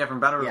Revolution. Yeah, from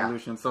Battle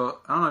Revolution. So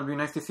I don't know. It'd be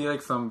nice to see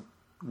like some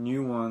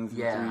new ones in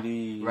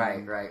 3D.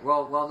 Right.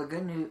 Well, the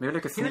good news. Maybe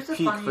like a sneak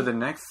peek for the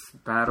next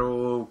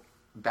Battle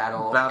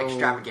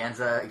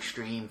Extravaganza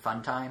Extreme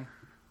Fun Time.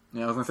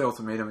 Yeah, I was gonna say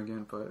Ultimatum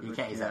again, but you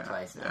can't use that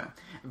twice. No. Yeah,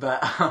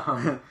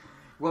 but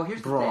well,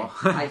 here's the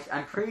thing.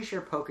 I'm pretty sure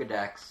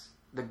Pokédex.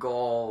 The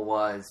goal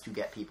was to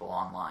get people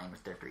online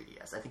with their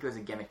 3DS. I think it was a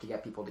gimmick to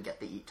get people to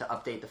to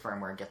update the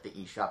firmware and get the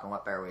eShop, and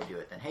what better way to do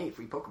it than hey,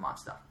 free Pokemon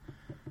stuff.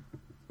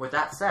 With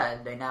that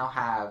said, they now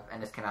have,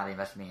 and this came out of the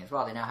investment meeting as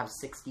well, they now have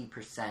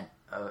 60%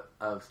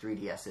 of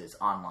 3DSs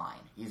online,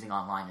 using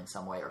online in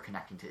some way or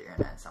connecting to the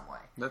internet in some way.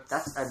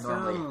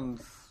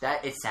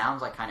 It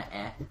sounds like kind of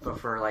but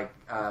for like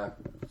a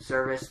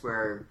service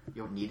where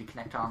you'll need to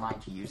connect to online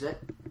to use it,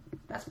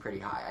 that's pretty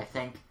high. I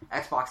think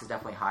Xbox is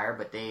definitely higher,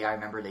 but I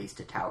remember they used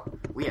to tout,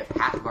 we have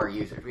half of our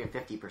users, we have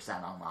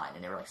 50% online,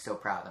 and they were like so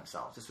proud of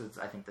themselves. This was,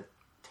 I think, the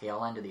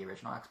tail end of the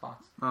original Xbox.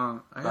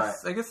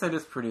 I guess that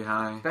is pretty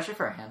high. Especially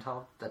for a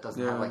handheld that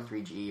doesn't have like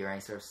 3G or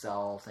any sort of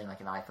cell thing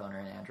like an iPhone or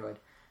an Android.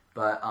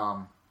 But,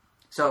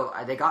 so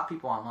they got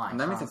people online. And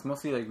that means it's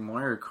mostly like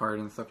Mario Kart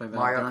and stuff like that.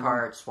 Mario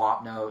Kart,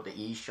 Swap Note, the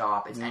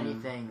eShop, it's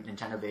anything,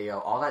 Nintendo Video,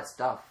 all that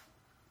stuff,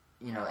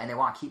 and they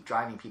want to keep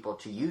driving people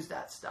to use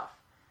that stuff.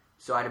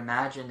 So I'd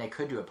imagine they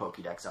could do a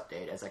Pokédex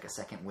update as like a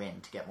second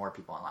win to get more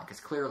people online, because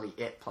clearly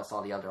it plus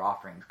all the other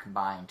offerings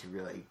combine to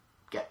really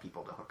get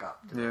people to hook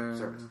up to the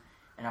service.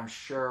 And I'm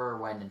sure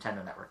when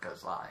Nintendo Network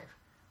goes live,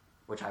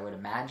 which I would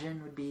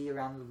imagine would be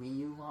around the Wii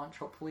U launch,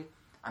 hopefully.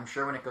 I'm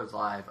sure when it goes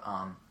live,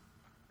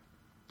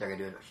 they're going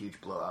to do a huge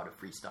blowout of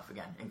free stuff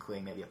again,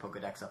 including maybe a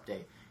Pokedex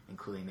update,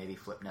 including maybe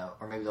Flipnote,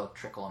 or maybe they'll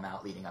trickle them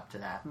out leading up to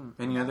that.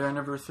 Any other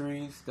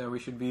anniversaries that we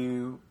should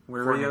be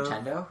wary of? For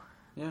Nintendo?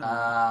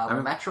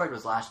 Yeah. Metroid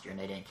was last year, and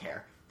they didn't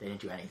care. They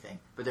didn't do anything.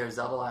 But there was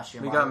Zelda last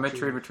year. We Mario got Metroid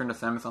 2. Return to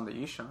Samus on the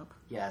eShop.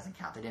 Yeah, it doesn't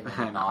count. They didn't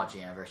really acknowledge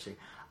the anniversary.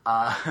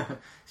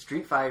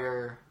 Street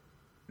Fighter,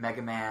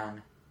 Mega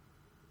Man,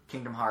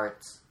 Kingdom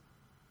Hearts.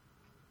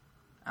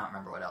 I don't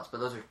remember what else, but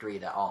those are 3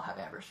 that all have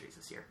anniversaries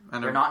this year.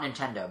 They're not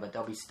Nintendo, but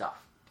there'll be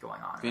stuff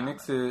going on.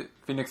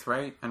 Phoenix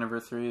Wright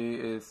anniversary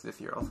is this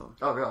year also.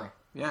 Oh, really?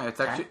 Yeah, it's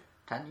actually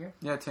 10 years.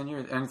 Yeah, 10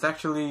 years, and it's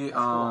actually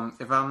cool.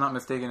 if I'm not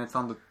mistaken, it's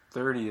on the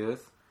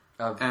 30th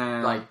of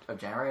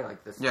January,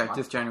 like this. Yeah, month?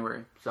 just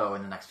January. So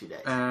in the next few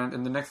days. And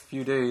in the next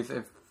few days,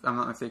 if I'm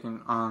not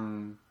mistaken,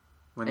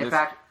 in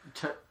fact,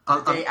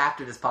 the day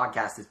after this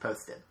podcast is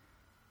posted.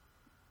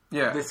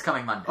 Yeah, this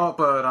coming Monday. Oh,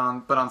 but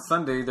on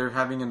Sunday they're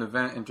having an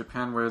event in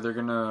Japan where they're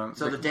gonna.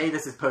 So the day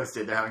this is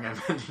posted, they're having an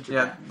event in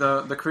Japan.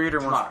 Yeah, the creator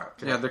Tomorrow,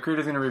 the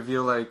creator's gonna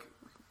reveal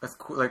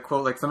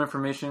quote some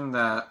information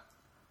that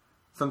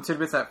some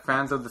tidbits that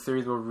fans of the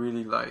series will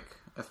really like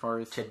as far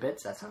as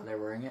tidbits. That's how they're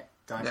wording it.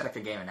 Don't expect a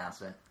game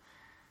announcement.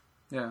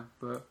 Yeah,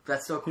 but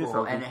that's so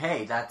cool. And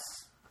hey,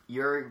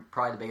 you're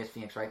probably the biggest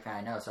Phoenix Wright fan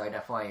I know. So I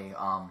definitely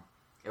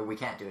we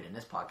can't do it in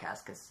this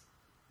podcast because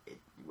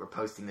we're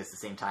posting this the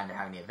same time they're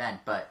having the event,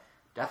 but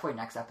definitely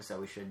next episode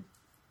we should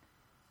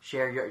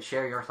share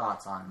your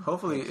thoughts on.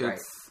 Hopefully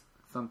it's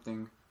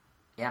something.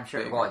 Yeah, I'm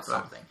sure. Well, it's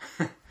something.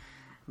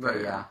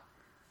 but yeah,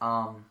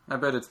 I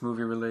bet it's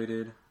movie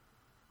related.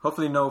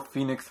 Hopefully, no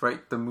Phoenix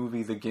Wright the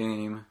movie, the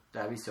game.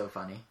 That'd be so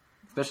funny.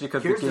 Especially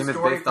because the game is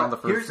based on the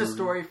first movie. Here's the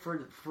story for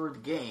the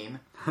game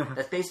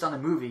that's based on the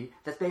movie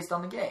that's based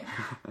on the game.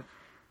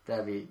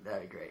 That'd be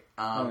great.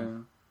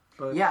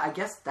 But I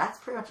guess that's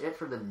pretty much it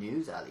for the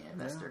news out of the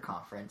investor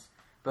conference.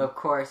 But of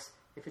course,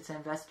 if it's an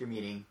investor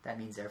meeting, that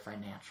means there are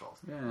financials.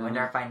 Yeah. When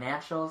there are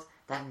financials,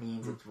 that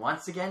means it's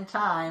once again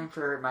time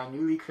for my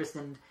newly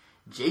christened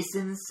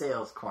Jason's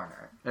Sales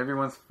Corner.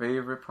 Everyone's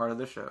favorite part of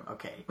the show.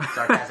 Okay,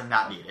 sarcasm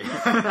not needed.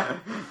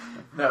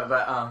 No,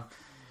 but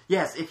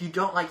yes, if you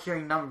don't like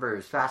hearing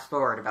numbers, fast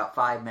forward about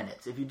 5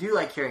 minutes. If you do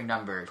like hearing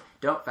numbers,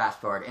 don't fast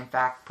forward. In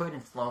fact, put it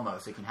in slow-mo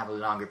so you can have a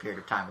longer period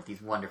of time with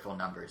these wonderful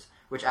numbers,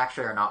 which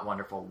actually are not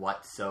wonderful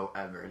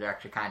whatsoever. They're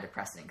actually kind of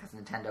depressing because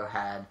Nintendo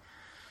had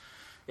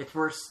its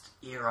worst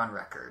year on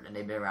record, and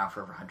they've been around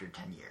for over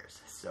 110 years,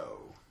 so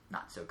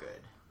not so good.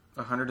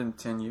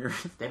 110 years?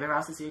 They've been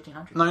around since the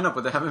 1800s. No, I know,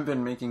 but they haven't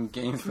been making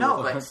games for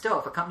No, but still,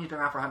 if a company's been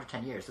around for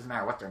 110 years, doesn't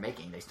matter what they're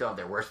making, they still have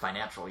their worst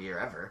financial year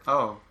ever.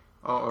 Oh,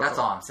 that's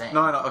all I'm saying.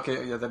 No,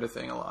 okay, yeah, that is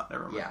saying a lot.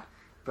 Never mind. Yeah,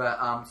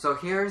 but so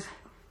here's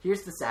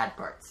the sad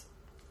parts.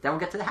 Then we'll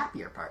get to the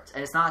happier parts,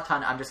 and it's not a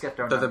ton. I'm just gonna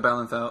throw. Does it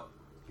balance out?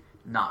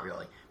 Not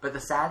really. But the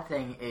sad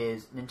thing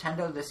is,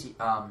 Nintendo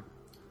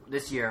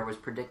this year was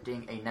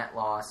predicting a net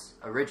loss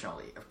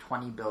originally of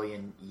 20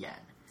 billion yen,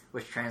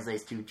 which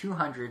translates to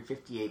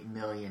 $258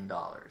 million.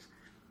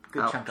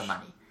 Good Ouch. chunk of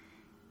money.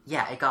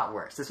 Yeah, it got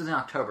worse. This was in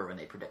October when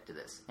they predicted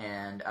this,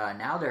 and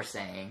now they're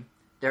saying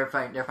their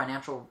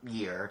financial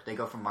year, they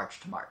go from March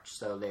to March.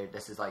 So that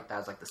was like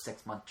the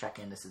 6-month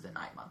check-in. This is the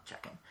 9-month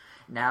check-in.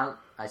 Now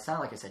I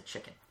sound like I said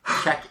chicken.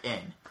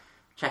 Check-in.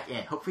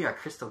 Check-in. Hopefully our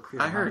crystal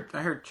clear. I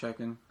heard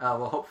check-in.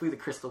 Well, hopefully the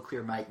crystal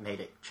clear mic made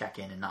it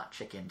check-in and not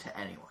chicken to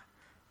anyone.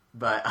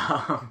 But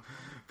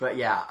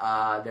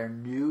yeah, their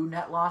new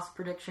net loss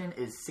prediction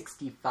is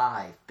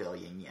 65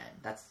 billion yen.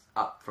 That's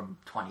up from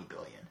 20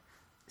 billion.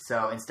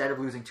 So instead of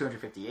losing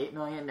 258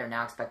 million, they're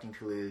now expecting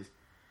to lose,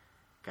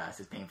 God, this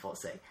is painful to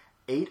say,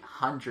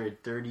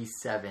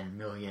 $837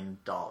 million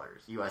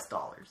US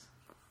dollars.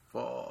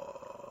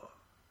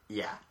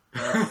 Yeah.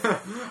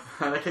 I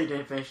like how you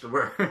didn't finish the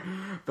word.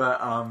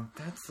 But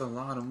that's a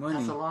lot of money.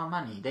 That's a lot of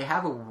money. They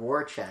have a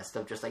war chest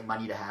of just like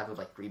money to have of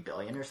like 3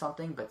 billion or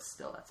something, but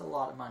still that's a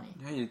lot of money.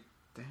 Yeah,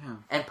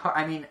 damn.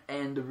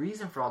 And the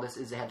reason for all this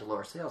is they had to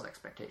lower sales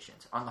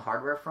expectations. On the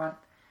hardware front,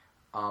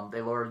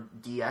 they lowered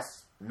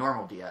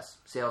normal DS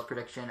sales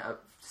prediction of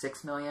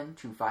 6 million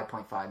to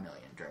 5.5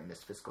 million during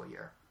this fiscal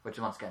year, which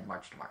is once again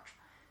March to March.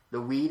 The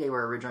Wii, they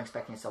were originally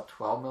expecting to sell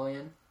 12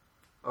 million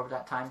over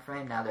that time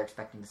frame. Now they're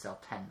expecting to sell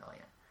 10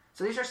 million.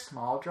 So these are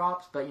small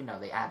drops, but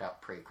they add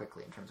up pretty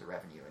quickly in terms of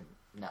revenue and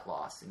net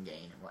loss and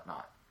gain and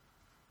whatnot.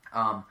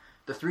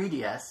 The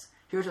 3DS,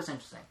 here's what's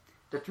interesting.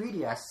 The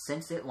 3DS,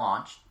 since it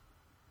launched,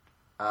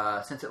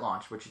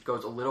 which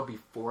goes a little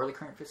before the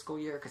current fiscal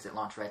year, because it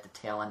launched right at the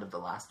tail end of the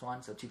last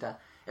one. So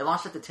it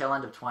launched at the tail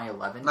end of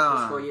 2011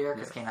 fiscal year,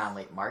 because it came out in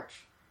late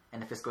March,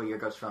 and the fiscal year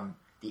goes from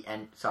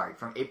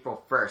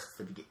April 1st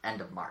to the end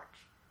of March.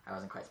 I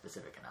wasn't quite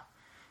specific enough.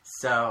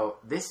 So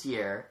this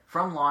year,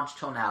 from launch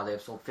till now,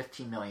 they've sold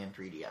 15 million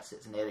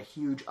 3DSs, and they had a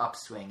huge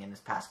upswing in this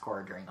past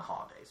quarter during the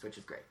holidays, which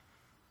is great.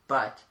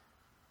 But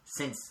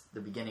since the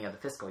beginning of the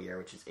fiscal year,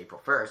 which is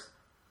April 1st,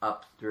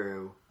 up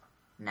through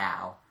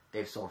now,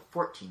 they've sold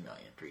 14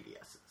 million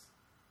 3DSs.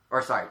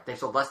 Or sorry, they've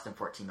sold less than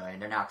 14 million.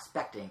 They're now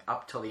expecting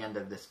up till the end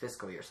of this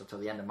fiscal year, so till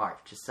the end of March,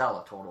 to sell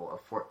a total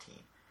of 14.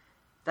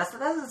 That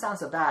doesn't sound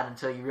so bad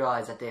until you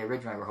realize that they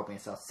originally were hoping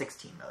to sell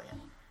 16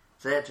 million.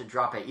 So they had to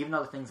drop it, even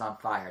though the thing's on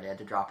fire, they had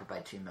to drop it by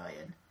 2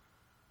 million.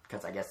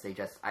 Because I guess they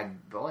don't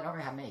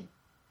really have many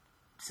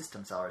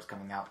system sellers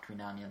coming out between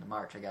now and the end of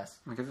March, I guess.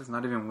 I guess it's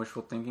not even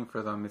wishful thinking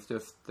for them. It's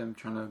just them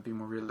trying to be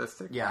more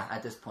realistic. Yeah,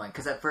 at this point.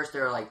 Because at first they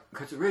were like...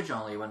 Because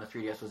originally, when the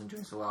 3DS wasn't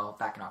doing so well,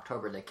 back in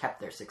October, they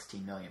kept their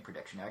 16 million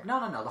prediction. They're like,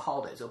 no, the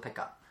holidays, it'll pick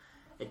up.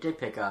 It did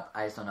pick up.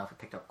 I just don't know if it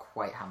picked up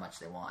quite how much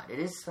they wanted. It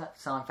is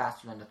selling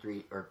faster than the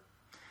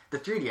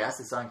 3DS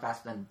is selling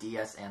faster than the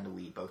DS and the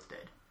Wii both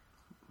did.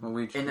 Well,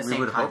 we in the we same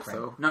would time hope frame.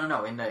 so.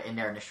 No, in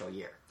their initial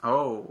year.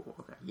 Oh,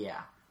 okay.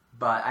 Yeah.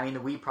 But, I mean, the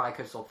Wii probably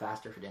could have sold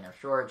faster if it didn't have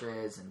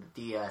shortages, and the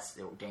DS,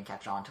 it didn't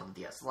catch on until the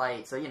DS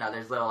Lite. So,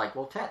 there's little,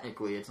 well,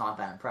 technically, it's not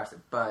that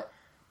impressive, but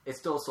it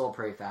still sold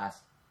pretty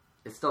fast.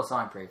 It's still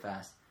selling pretty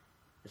fast.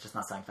 It's just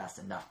not selling fast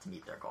enough to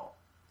meet their goal.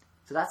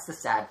 So that's the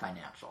sad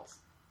financials.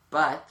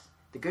 But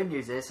the good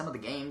news is some of the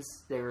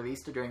games they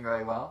released are doing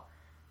really well.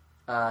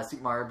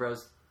 Super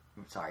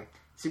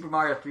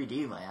Mario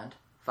 3D Land,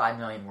 5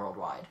 million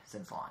worldwide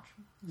since launch.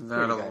 Is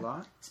that a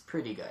lot? It's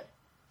pretty good.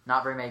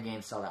 Not very many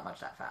games sell that much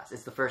that fast.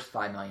 It's the first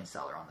 5 million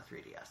seller on the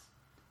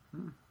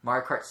 3DS.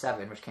 Mario Kart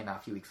 7, which came out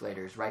a few weeks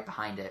later, is right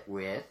behind it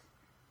with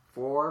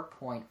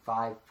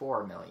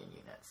 4.54 million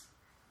units.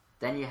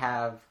 Then you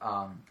have,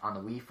 on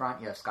the Wii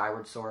front, you have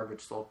Skyward Sword,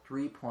 which sold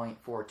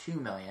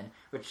 3.42 million,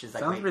 which is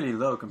sounds really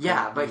low compared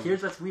Yeah, to but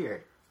here's what's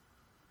weird.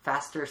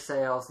 Faster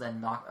sales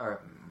than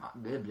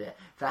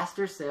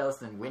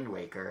Wind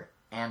Waker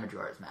and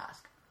Majora's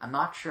Mask. I'm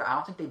not sure. I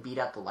don't think they beat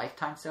out the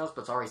lifetime sales,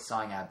 but it's already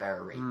selling at a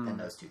better rate than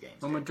those two games.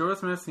 Well,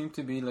 Majora's Mask seemed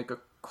to be like a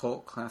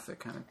cult classic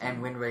kind of thing.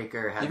 And Wind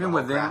Waker had even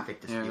within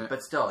graphic dispute,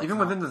 but still, even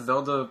within the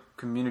Zelda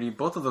community,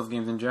 both of those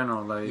games in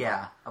general,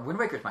 Wind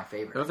Waker's my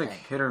favorite. It was like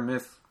hit or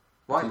miss.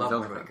 Well, I love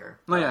Wind Waker.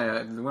 No,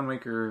 yeah, the Wind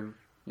Waker,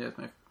 it's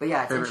my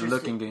favorite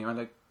looking game. I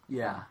like.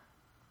 Yeah,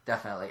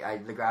 definitely. I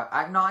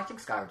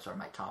think Skyward Sword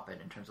might top it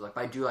in terms of but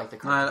I do like the.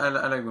 I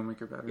like Wind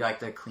Waker better. You like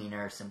the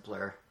cleaner,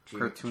 simpler,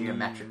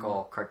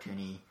 geometrical,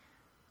 cartoony.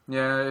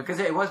 Yeah, because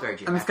it was very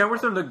geometrical. I mean, Skyward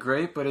Sword looked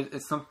great, but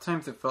it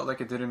sometimes it felt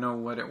like it didn't know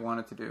what it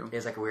wanted to do.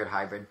 It's like a weird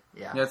hybrid.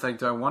 Yeah. Yeah, it's like,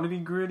 do I want to be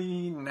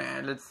gritty? Nah,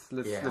 let's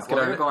get out.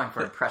 They're going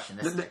for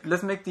impressionistic.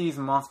 Let's make these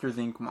Monsters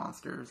Inc.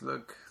 monsters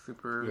look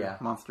super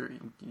Monster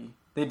Inc.y.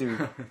 They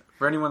do.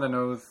 For anyone that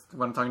knows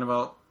what I'm talking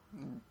about,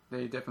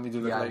 they definitely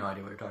do look like. I have no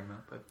idea what you're talking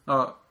about.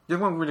 But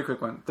just one really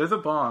quick one. There's a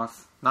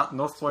boss.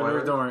 No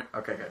spoilers. Don't worry.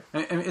 Okay, good.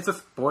 I mean, it's a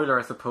spoiler,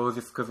 I suppose,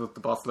 just because of what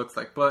the boss looks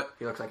like. But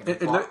he looks like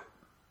an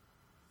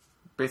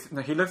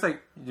basically, he looks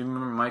like, you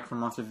remember Mike from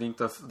Monsters Inc.,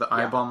 the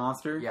eyeball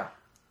monster? Yeah.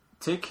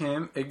 Take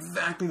him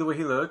exactly the way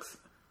he looks,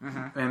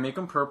 and make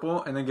him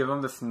purple, and then give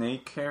him the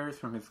snake hairs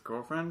from his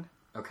girlfriend.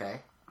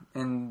 Okay.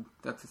 And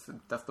that's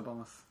the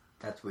boss.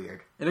 That's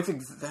weird. It looks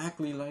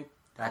exactly like...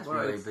 That's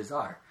really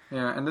bizarre.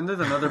 Yeah, and then there's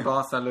another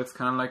boss that looks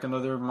kind of like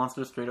another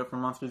monster straight up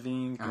from Monsters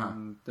Inc.,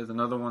 and there's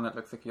another one that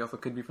looks like he also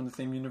could be from the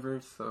same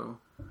universe, so...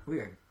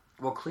 Weird.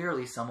 Well,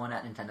 clearly someone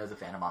at Nintendo's a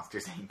fan of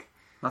Monsters Inc.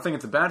 Not saying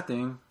it's a bad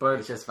thing, but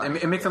it's just funny.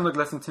 It makes them look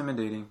less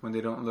intimidating when they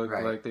don't look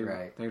like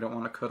they don't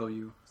want to cuddle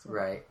you. So.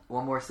 Right.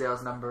 One more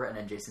sales number, and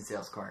then Jason's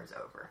sales corner is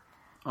over.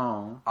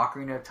 Oh.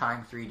 Ocarina of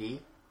Time 3D.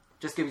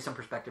 Just give you some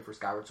perspective for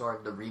Skyward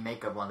Sword, the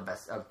remake of one of the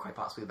best, of quite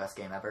possibly the best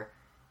game ever.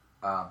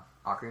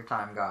 Ocarina of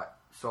Time got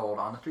sold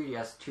on the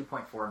 3DS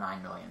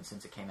 2.49 million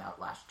since it came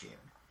out last June.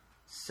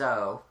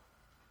 So,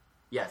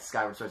 yes,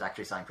 Skyward Sword is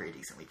actually selling pretty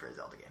decently for a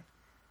Zelda game.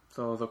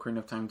 So is Ocarina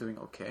of Time doing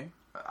okay?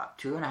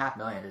 2.5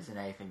 million isn't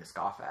anything to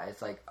scoff at.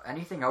 It's like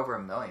anything over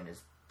 $1 million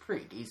is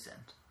pretty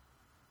decent.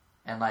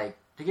 And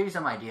to give you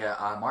some idea,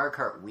 Mario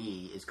Kart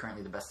Wii is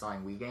currently the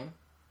best-selling Wii game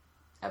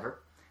ever,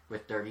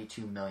 with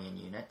 32 million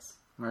units.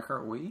 Mario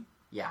Kart Wii?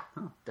 Yeah,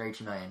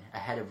 32 million,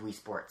 ahead of Wii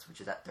Sports,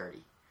 which is at 30.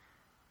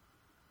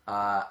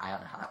 I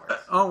don't know how that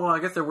works. Oh, well, I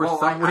guess there were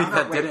some Wii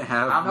that didn't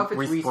have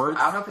Wii Sports.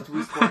 I don't know if it's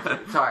Wii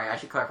Sports. Sorry, I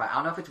should clarify. I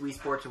don't know if it's Wii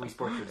Sports or Wii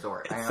Sports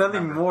Resort. It's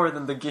selling more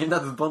than the game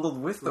that's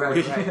bundled with the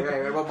Wii.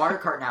 Right. Well, Mario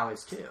Kart now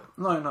is too.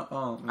 No.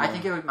 Oh, no. I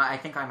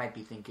think I might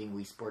be thinking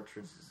Wii Sports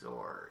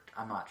Resort.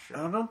 I'm not sure.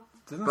 I don't know.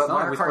 Doesn't sound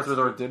like Wii Sports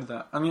Resort did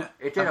that. I mean,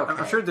 it did okay.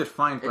 I'm sure it did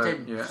fine, but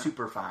it did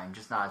super fine,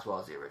 just not as well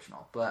as the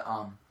original. But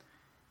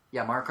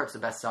Mario Kart's the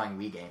best-selling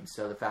Wii game.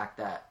 So the fact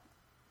that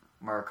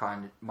Mario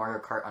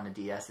Kart on the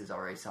DS is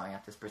already selling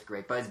at this brisk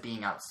rate, but it's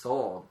being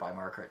outsold by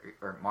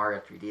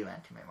Mario 3D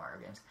Land, too many Mario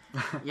games.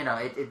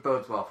 It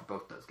bodes well for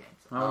both those games.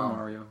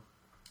 Mario.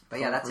 But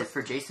yeah, that's it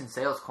for Jason's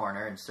Sales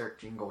Corner. Insert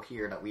jingle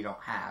here that we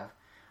don't have.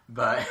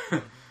 But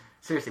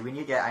seriously, we need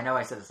to get, I know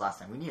I said this last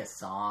time, we need a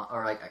song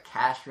or a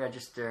cash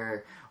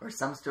register or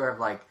some sort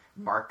of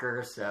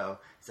marker, so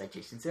it's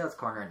Jason's Sales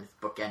Corner and it's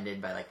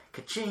bookended by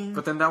ka-ching.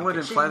 But then that would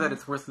imply that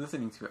it's worth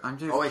listening to. I'm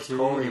just kidding. It's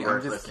totally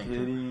worth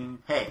listening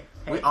to. Hey,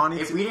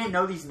 if we didn't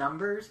know these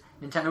numbers,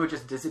 Nintendo would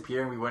just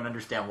disappear and we wouldn't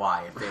understand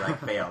why if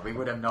they failed. We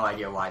would have no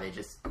idea why they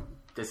just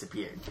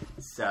disappeared.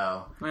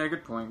 So yeah,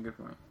 good point.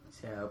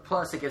 So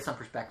plus it gives some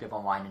perspective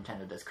on why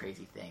Nintendo does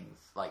crazy things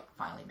like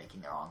finally making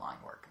their online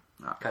work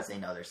because they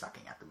know they're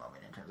sucking at the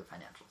moment in terms of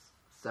financials.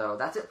 So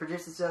that's it for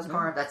Gypsy Sales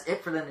Corner. That's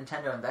it for the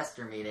Nintendo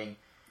Investor Meeting.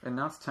 And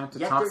now it's time to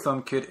talk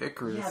some Kid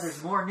Icarus. Yeah,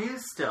 there's more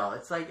news still.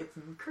 It's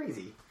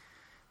crazy.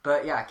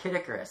 But yeah, Kid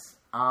Icarus.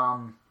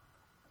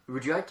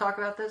 Would you like to talk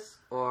about this?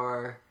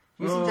 Or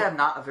you seem to have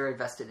not a very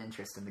vested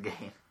interest in the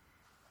game.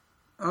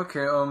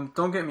 Okay,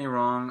 don't get me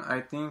wrong.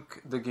 I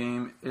think the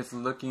game is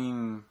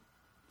looking...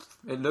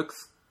 It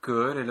looks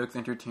good. It looks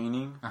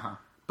entertaining. Uh-huh.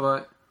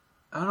 But...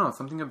 I don't know,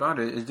 something about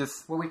it. It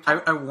just...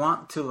 I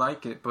want to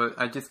like it, but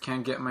I just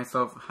can't get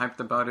myself hyped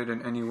about it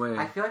in any way.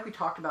 I feel like we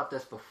talked about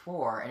this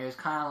before, and it was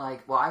kind of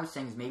like... Well, I was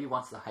saying is maybe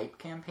once the hype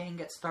campaign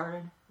gets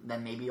started,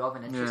 then maybe you'll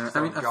have an interest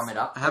to drum it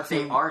up. But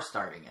they are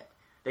starting it.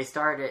 They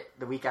started it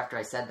the week after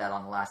I said that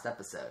on the last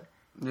episode.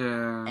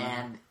 Yeah.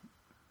 And...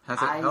 Has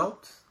it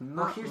helped?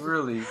 Not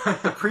really.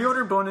 The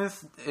pre-order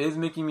bonus is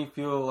making me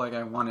feel like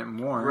I want it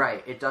more.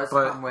 Right. It does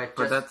come with...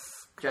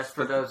 Just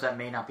for those that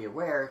may not be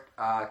aware,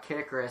 Kid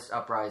Icarus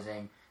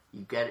Uprising,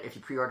 you get if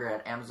you pre-order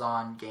at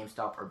Amazon,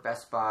 GameStop, or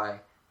Best Buy,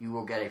 you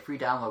will get a free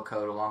download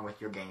code along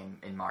with your game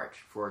in March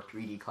for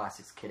 3D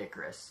Classics Kid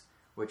Icarus,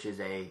 which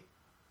is a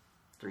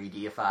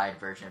 3D-ified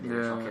version of the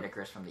original Kid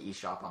Icarus from the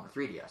eShop on the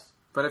 3DS.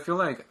 But I feel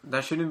like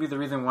that shouldn't be the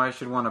reason why I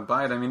should want to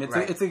buy it. I mean,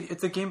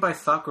 it's a game by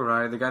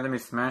Sakurai, the guy that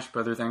made Smash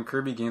Brothers and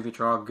Kirby games, which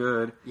are all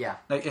good. Yeah.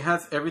 Like, it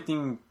has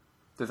everything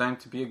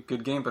designed to be a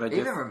good game, but it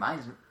even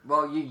reminds me...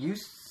 Well, you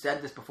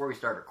said this before we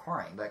started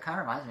recording, but it kind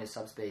of reminds me of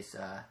Subspace...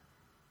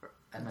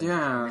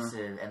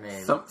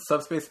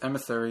 Subspace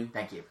Emissary.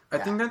 Thank you. I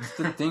think that's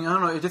the thing. I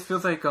don't know. It just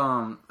feels like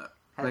has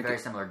a very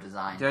similar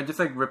design. Yeah, just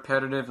like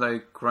repetitive,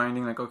 like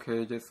grinding. Like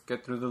okay, just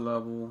get through the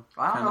level.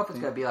 Well, I don't know if it's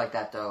gonna be like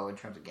that though in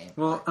terms of gameplay.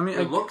 Well, I mean,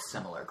 it looks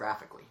similar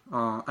graphically.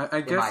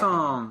 I guess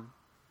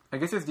I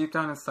guess it's deep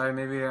down inside.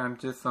 Maybe I'm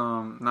just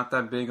not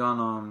that big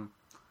on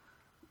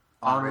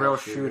on-rail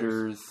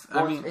shooters.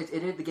 Well, I mean,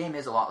 the game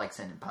is a lot like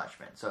Sin and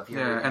Punishment. So if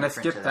you're and I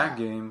skipped that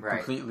game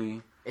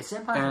completely. Sin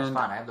and Punishment is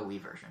fun. I have the Wii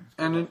version.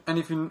 And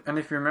if you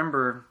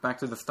remember back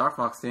to the Star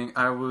Fox thing,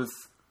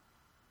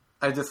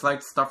 I just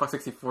liked Star Fox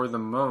 64 the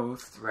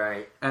most.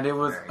 Right. And it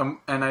was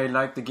and I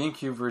liked the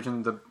GameCube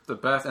version the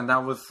best, and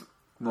that was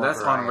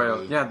less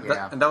on-rail.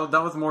 Yeah, and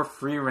that was more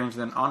free range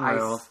than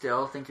on-rail. I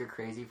still think you're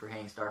crazy for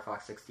hating Star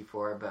Fox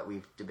 64, but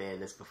we've debated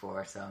this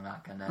before, so I'm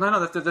not gonna... No,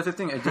 that's the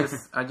thing.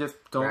 I just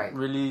don't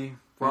really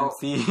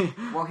see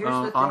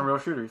on-rail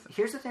shooters.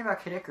 Here's the thing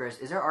about Kid Icarus,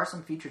 is there are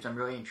some features I'm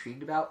really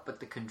intrigued about,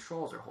 but the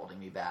controls are holding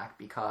me back,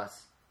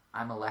 because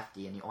I'm a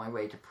lefty, and the only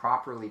way to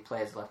properly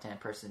play as a left-handed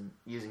person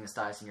using the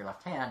stylus in your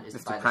left hand is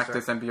to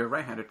practice and be a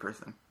right-handed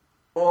person.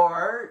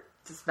 Or...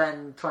 to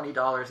spend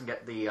 $20 and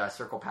get the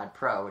Circle Pad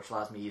Pro, which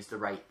allows me to use the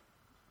right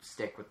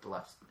stick with the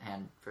left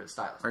hand for the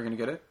stylus. Are you going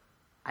to get it?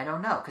 I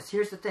don't know, because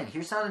here's the thing.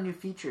 Here's some of the new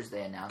features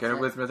they announced. Get it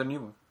with Resident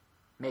Evil.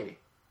 Maybe.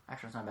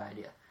 Actually, it's not a bad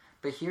idea.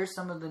 But here's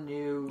some of the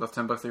new... Those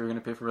 $10 that you were going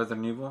to pay for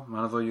Resident Evil,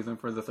 might as well use them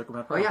for the Circle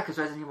Pad Pro. Oh, yeah, because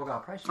Resident Evil got a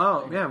price.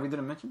 Oh, yeah, we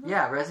didn't mention that?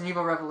 Yeah, Resident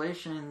Evil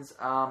Revelations,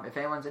 if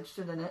anyone's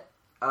interested in it,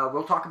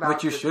 we'll talk about...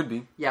 Which you should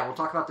be. Yeah, we'll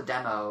talk about the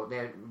demo.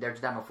 There's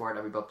a demo for it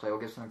that we both play. We'll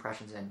give some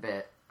impressions in a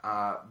bit.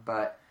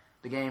 But...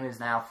 the game is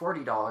now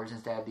 $40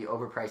 instead of the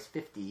overpriced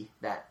 $50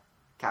 that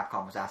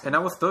Capcom was asking. And I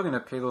was still going to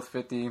pay those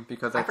 $50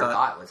 because I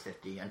forgot it was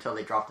 $50 until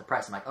they dropped the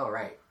price. I'm like, oh,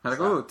 right. I'm like,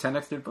 oh, 10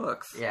 extra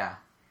bucks. Yeah.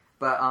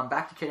 But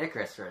back to Kid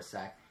Icarus for a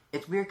sec.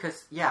 It's weird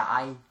because,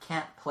 I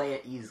can't play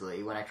it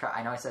easily. When I try,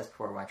 I know I said this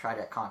before, when I tried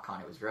it at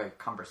Con-Con, it was very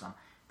cumbersome.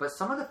 But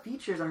some of the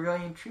features I'm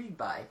really intrigued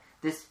by.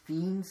 This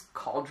Fiend's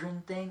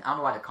Cauldron thing, I don't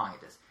know why they're calling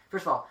it this.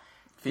 First of all,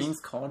 Fiend's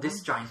Cauldron?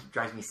 This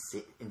drives me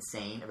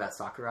insane about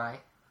Sakurai.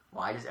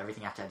 Why does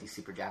everything have to have these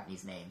super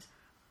Japanese names?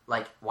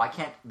 Like, why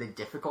can't the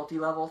difficulty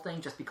level thing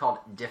just be called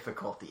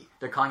difficulty?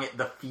 They're calling it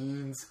the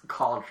Fiend's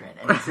Cauldron,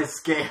 and it's a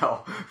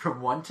scale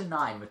from 1 to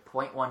 9 with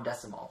 0.1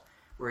 decimal,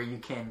 where you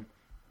can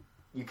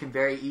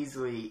very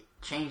easily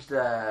change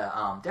the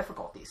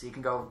difficulty. So you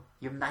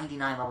have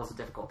 99 levels of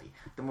difficulty.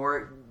 The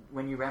more,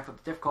 when you ramp up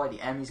the difficulty,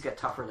 the enemies get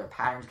tougher, their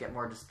patterns get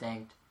more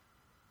distinct.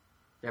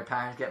 And,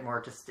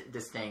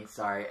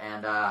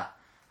 I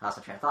lost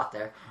my train of thought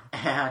there.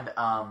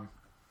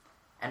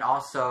 And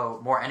also,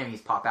 more enemies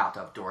pop out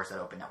to have doors that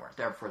open that weren't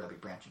there before. There'll be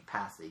branching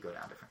paths that you go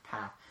down a different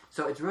path.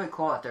 So it's really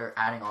cool that they're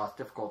adding all this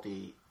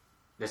difficulty,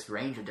 this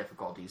range of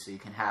difficulty, so you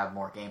can have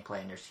more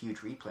gameplay and there's huge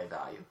replay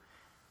value.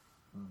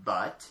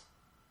 But,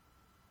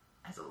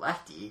 as a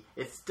lefty,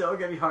 it's still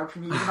going to be hard for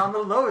me even on the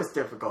lowest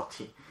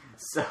difficulty.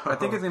 So I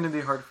think it's going to be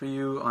hard for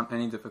you on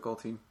any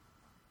difficulty.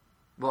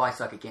 Well, I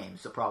suck at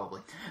games, so probably.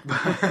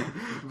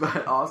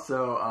 But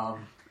also...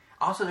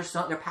 Also,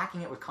 they're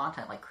packing it with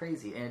content like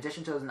crazy. In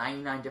addition to those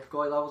 99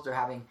 difficulty levels, they're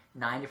having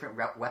 9 different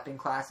weapon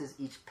classes,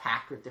 each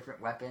packed with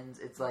different weapons.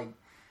 It's like...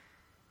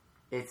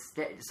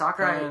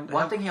 Sakurai,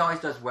 one thing he always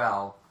does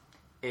well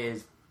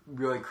is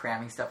really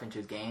cramming stuff into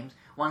his games.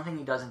 One thing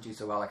he doesn't do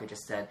so well, like I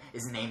just said,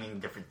 is naming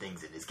different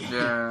things in his game.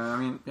 Yeah, I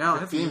mean,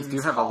 his games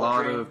do have a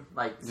lot of...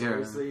 Like,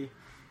 seriously.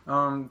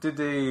 Did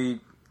they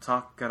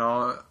talk at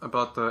all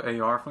about the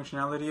AR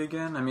functionality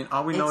again? I mean,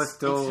 all we know is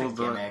still it's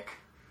a gimmick.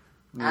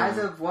 Yeah. As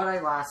of what I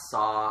last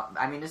saw,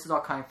 I mean, this is all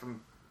coming from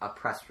a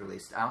press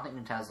release. I don't think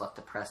Nintendo's left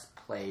the press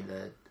play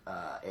the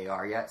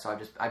AR yet, so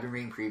I've been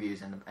reading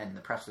previews and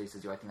the press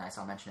releases. The only thing I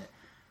saw mention it.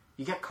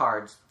 You get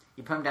cards,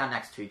 you put them down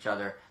next to each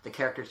other. The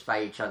characters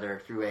fight each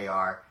other through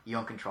AR. You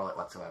don't control it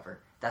whatsoever.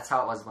 That's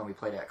how it was when we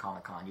played it at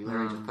Comic-Con. You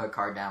literally just put a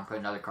card down, put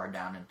another card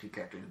down, and two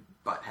characters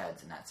butt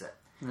heads, and that's it.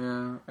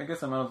 Yeah, I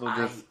guess I might as well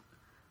just...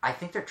 I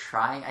think they're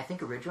trying... I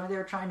think originally they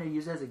were trying to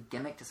use it as a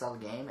gimmick to sell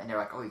the game, and they're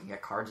like, oh, you can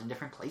get cards in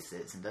different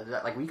places. And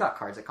like, we got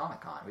cards at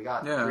Comic-Con. We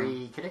got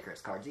 3 Kid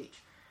Icarus cards each.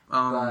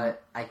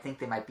 But I think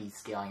they might be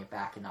scaling it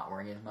back and not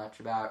worrying as much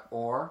about...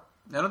 Or...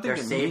 I don't think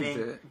needs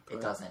it. But...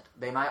 It doesn't.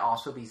 They might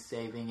also be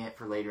saving it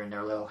for later in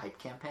their little hype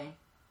campaign.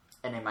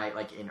 And they might,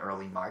 like, in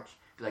early March,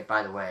 be like,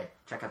 by the way,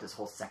 check out this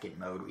whole second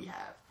mode we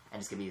have. And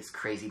it's going to be this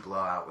crazy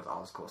blowout with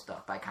all this cool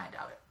stuff. But I kind of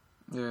doubt it.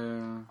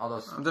 Yeah. All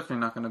those... I'm definitely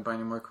not going to buy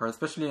any more cards.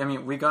 Especially, I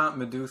mean, we got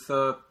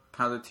Medusa,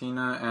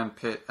 Palutena, and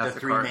Pit as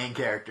the 3 main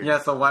characters. Yeah,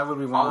 so why would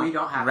we want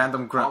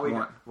random grunt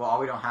one? Well, all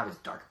we don't have is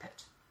Dark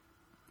Pit.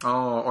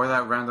 Oh, or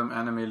that random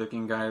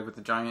anime-looking guy with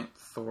the giant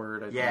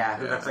sword. I think.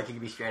 Who looks like he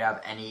could be straight out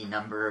of any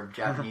number of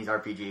Japanese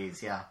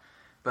RPGs, yeah.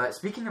 But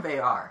speaking of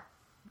AR,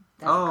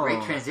 that's a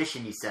great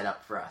transition you set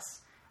up for us.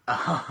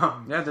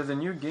 Yeah, there's a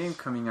new game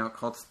coming out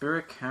called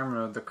Spirit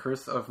Camera, The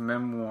Curse of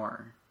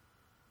Memoir.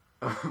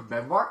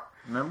 Memoir?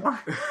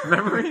 Memoir?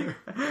 Memory?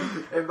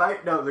 It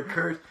might, no, the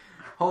curse...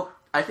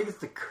 I think it's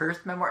the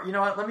Cursed Memoir. You know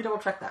what, let me double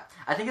check that.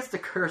 I think it's the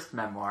Cursed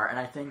Memoir, and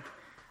I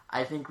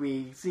think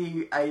we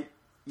see...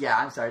 Yeah,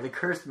 I'm sorry, the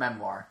Cursed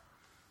Memoir.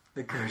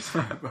 The Cursed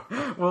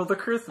Memoir. Well, the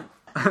Cursed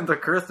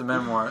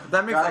Memoir.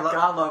 That makes a lot...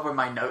 God love when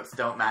my notes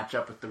don't match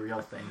up with the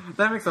real thing.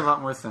 That makes a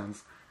lot more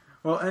sense.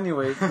 Well,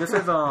 anyway, this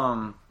is,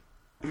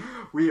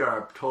 We are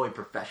a totally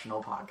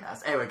professional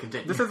podcast. Anyway,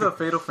 continue. This is a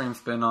Fatal Frame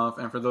spin-off,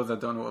 and for those that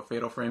don't know what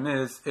Fatal Frame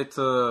is, it's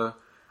a...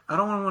 I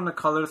don't want to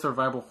call it a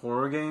survival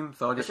horror game,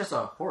 so it's just a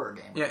horror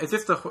game. Yeah, it's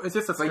just a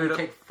but you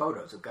take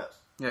photos of ghosts.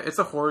 Yeah, it's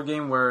a horror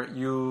game where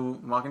you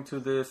walk into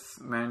this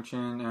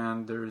mansion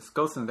and there's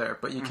ghosts in there,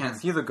 but you can't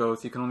see the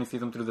ghosts. You can only see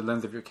them through the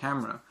lens of your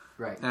camera.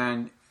 Right.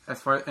 And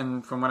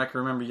from what I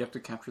can remember, you have to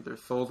capture their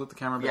souls with the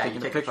camera. Yeah, you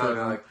take a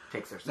photo, it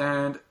takes their soul.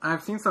 And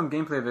I've seen some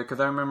gameplay of it because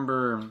I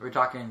remember. We're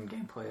talking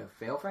gameplay of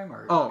Fatal Frame,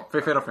 or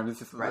Fatal Frame.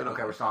 This is right.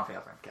 Okay, we're still on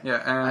Fatal Frame. Okay.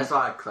 Yeah, and I just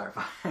thought I'd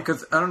clarify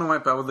because I don't know why,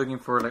 but I was looking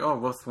for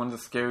what's one of the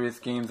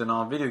scariest games in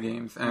all video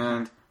games,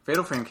 and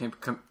Fatal Frame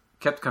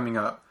kept coming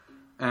up,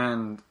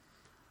 and.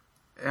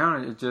 I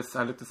don't know,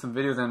 I looked at some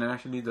videos and it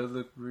actually does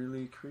look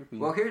really creepy.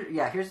 Well, here's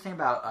the thing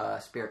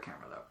about Spirit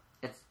Camera though.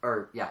 It's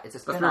a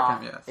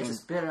spin-off. It's a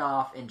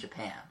spin-off in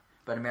Japan,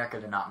 but America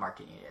did not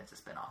market it as a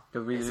spin-off.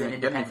 Because we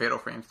didn't get any Fatal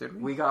Frames, did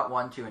we? We got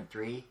 1, 2, and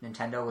 3.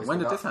 Nintendo was. When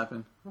did this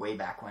happen? Way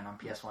back when on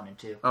PS1 and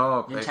 2.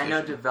 Oh,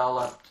 Nintendo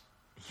developed.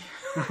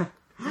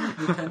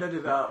 Nintendo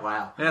developed.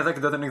 Wow. Yeah, it's like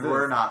it doesn't exist.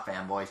 We're not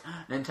fanboys.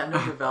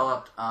 Nintendo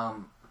developed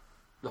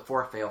the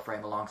 4th Fatal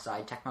Frame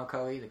alongside Tecmo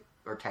Koei,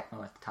 or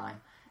Tecmo at the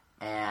time.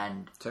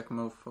 And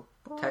Tecmo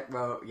Football?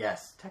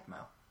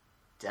 Tecmo.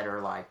 Dead or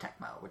Alive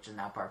Tecmo, which is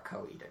now part of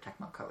Koei. They're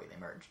Tecmo Koei, they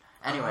merged.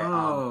 Anyway,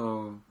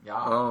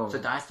 So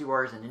Dynasty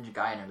Warriors and Ninja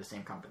Gaiden are the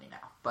same company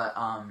now. But,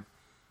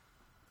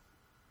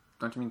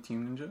 don't you mean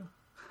Team Ninja?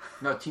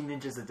 No, Team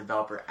Ninja's a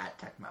developer at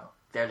Tecmo.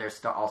 They're their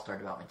all-star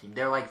development team.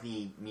 They're like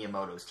the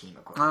Miyamoto's team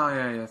equivalent. Oh,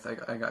 yeah, yes, I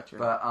got you.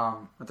 But, I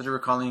thought you were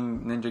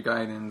calling Ninja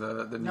Gaiden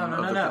the name of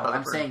the developer.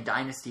 I'm saying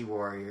Dynasty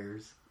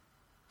Warriors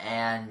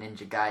and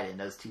Ninja Gaiden,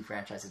 those 2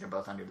 franchises are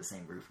both under the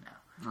same roof now.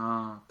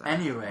 Oh,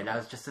 anyway, that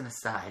was just an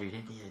aside. We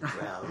didn't need it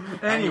well.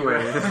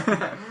 Anyway.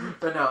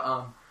 But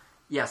no,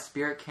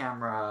 Spirit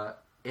Camera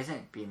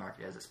isn't being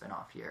marketed as a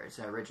spin-off here. It's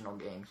an original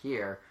game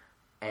here,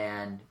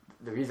 and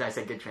the reason I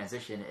said good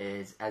transition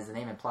is, as the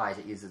name implies,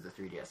 it uses the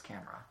 3DS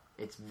camera.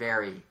 It's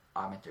very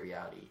augmented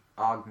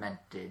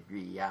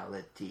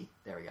reality.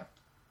 There we go.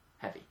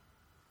 Heavy.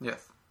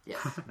 Yes.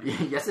 Yes.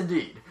 Yes,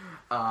 indeed.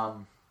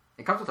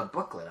 It comes with a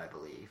booklet, I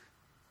believe.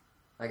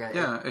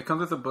 It comes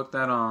with a book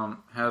that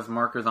has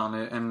markers on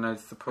it, and I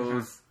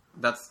suppose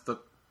that's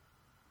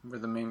where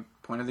the main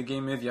point of the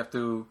game is. You have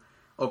to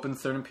open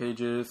certain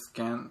pages,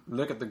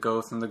 look at the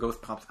ghost, and the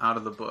ghost pops out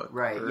of the book.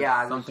 Right, yeah,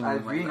 I was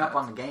reading up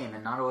on the game,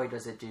 and not only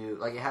does it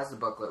do... it has the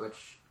booklet,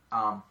 which...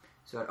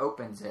 so it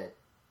opens it,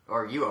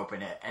 or you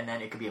open it, and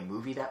then it could be a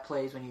movie that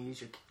plays when you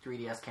use your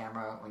 3DS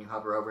camera, when you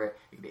hover over it.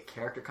 It could be a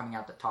character coming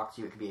out that talks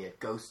to you. It could be a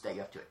ghost that you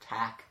have to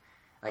attack.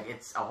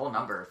 It's a whole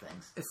number of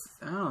things. It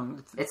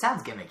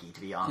sounds gimmicky, to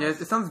be honest.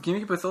 Yeah, it sounds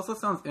gimmicky, but it also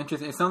sounds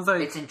interesting. It sounds like...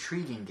 It's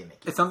intriguing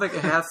gimmicky. It sounds like it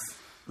has...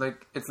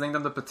 it's laying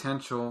down the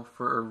potential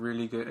for a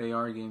really good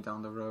AR game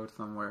down the road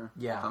somewhere.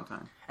 Yeah.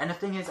 Sometime. And the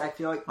thing is, I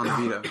feel like... On the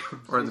Vita.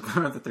 Or the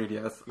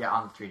 3DS. Yeah,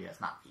 on the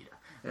 3DS, not Vita.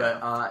 Yeah.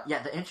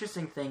 But, the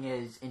interesting thing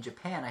is, in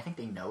Japan, I think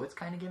they know it's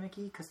kind of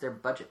gimmicky, because they're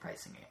budget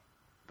pricing it.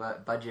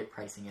 But budget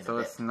pricing it so a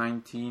bit. So it's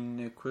 19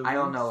 equivalent? I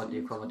don't know what the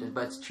equivalent is,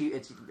 but it's cheap.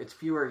 It's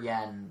fewer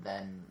yen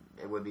than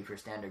it would be for a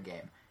standard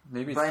game.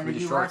 Maybe but it's in really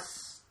the short.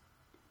 US,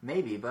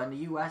 maybe. But in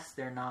the US,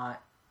 they're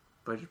not...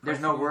 There's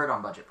no word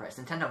on budget price.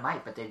 Nintendo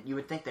might, but you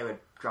would think they would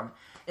drum...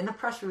 In the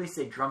press release,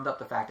 they drummed up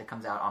the fact it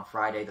comes out on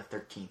Friday the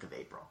 13th of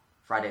April.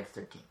 Friday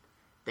the 13th.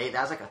 that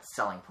was like a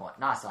selling point.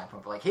 Not a selling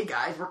point, but like, hey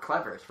guys, we're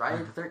clever. It's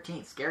Friday the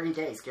 13th. Scary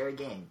day, scary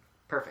game.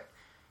 Perfect.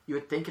 You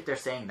would think if they're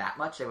saying that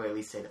much, they would at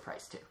least say the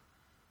price too.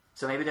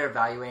 So maybe they're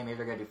evaluating, maybe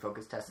they're going to do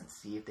focus tests and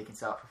see if they can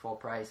sell it for full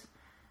price.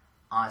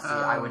 Honestly,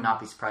 I would not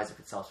be surprised if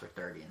it sells for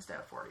 30 instead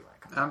of 40 when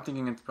it comes out. I'm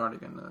thinking it's probably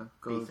going to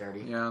go... Be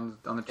 30? Yeah, on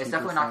the cheaper It's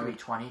definitely not going to side.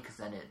 be 20 because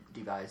then it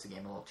devalues the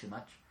game a little too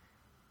much.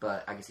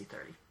 But I can see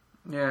 30.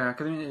 Yeah,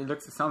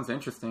 because it sounds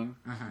interesting.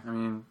 I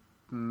mean,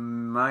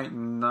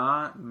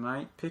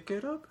 might pick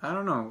it up? I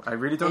don't know. I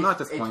really don't know at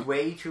this point. It's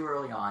way too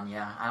early on,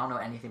 yeah. I don't know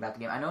anything about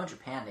the game. I know in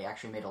Japan they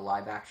actually made a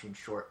live-action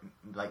short,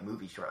 like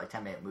movie short, like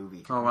 10-minute movie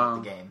to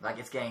promote the game. Like,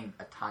 it's getting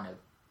a ton of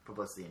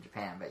publicity in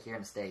Japan, but here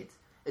in the States,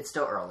 it's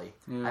still early.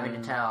 Yeah. I mean,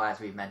 Nintendo, as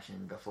we've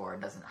mentioned before,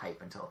 doesn't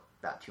hype until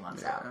about 2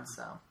 months out,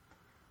 so...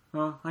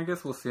 Well, I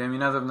guess we'll see. I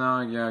mean, as of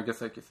now, yeah, I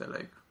guess like you said,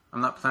 like, I'm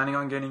not planning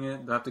on getting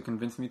it. They'll have to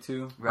convince me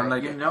to. Right.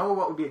 Like, You know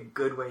what would be a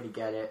good way to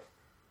get it?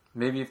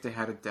 maybe if they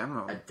had a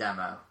demo. A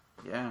demo.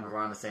 Yeah. We're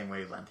on the same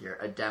wavelength here.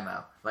 A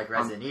demo. Like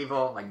Resident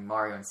Evil, like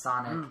Mario and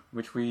Sonic.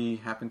 Which we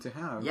happen to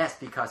have. Yes,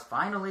 because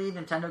finally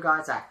Nintendo got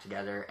its act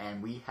together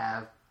and we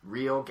have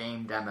real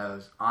game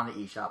demos on the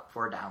eShop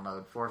for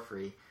download for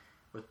free,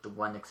 with the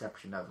one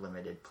exception of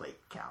limited play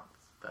counts.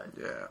 But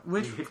Yeah.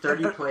 Which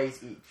 30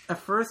 plays each. At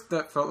first,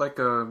 that felt like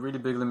a really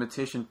big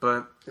limitation,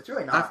 but It's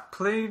really not. I've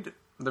played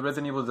the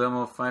Resident Evil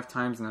demo 5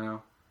 times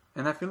now,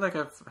 and I feel like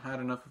I've had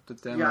enough of the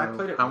demo. Yeah, I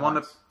played it I want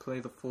to once. play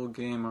the full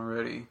game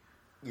already.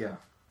 Yeah.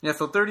 Yeah,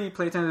 so 30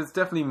 playtimes is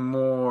definitely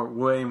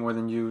way more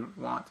than you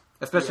want.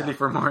 Especially Yeah.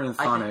 for Mario and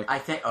Sonic. I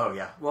think, oh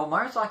yeah. Well,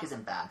 Mario Sonic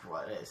isn't bad for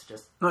what it is.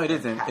 Just No, it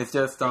isn't. It's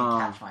just, they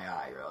catch my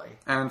eye, really.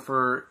 And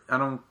I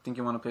don't think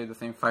you want to play the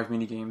same 5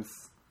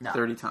 minigames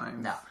 30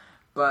 times. No.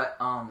 But,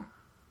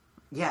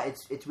 yeah,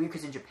 it's weird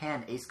because in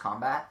Japan, Ace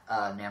Combat,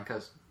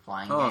 Namco's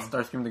flying game.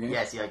 Starscream the game?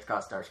 Yes, you like to call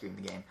it Starscream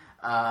the game.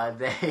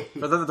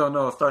 For those that don't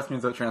know,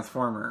 Starscream's a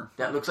transformer.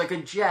 That looks like a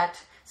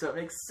jet, so it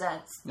makes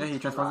sense. Yeah, he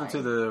transforms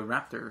into the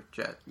Raptor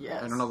jet.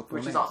 Yes, I don't know the full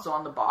which name. is also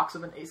on the box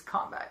of an Ace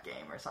Combat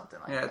game or something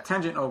like Yeah, that.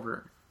 tangent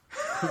over.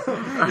 Is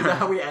that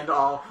how we end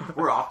all?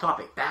 We're off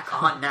topic. Back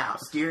on now.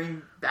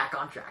 Steering back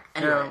on track.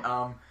 Anyway,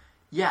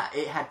 yeah,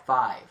 it had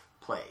 5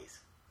 plays.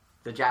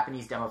 The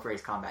Japanese demo for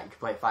Ace Combat, you could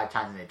play it 5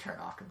 times and then turn it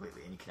off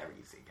completely, and you can never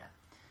use it again.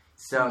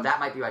 So that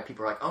might be why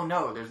people are like, oh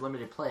no, there's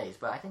limited plays,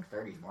 but I think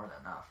 30 is more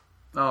than enough.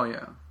 Oh,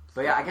 yeah.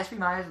 But yeah, I guess we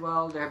might as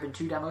well. There have been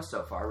 2 demos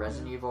so far: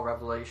 Resident Evil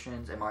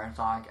Revelations and Mario and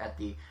Sonic at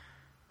the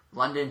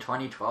London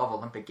 2012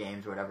 Olympic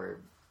Games, whatever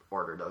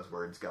order those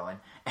words go in.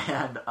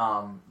 And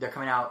they're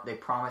coming out. They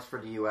promised for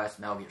the US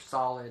Metal Gear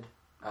Solid,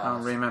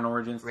 Rayman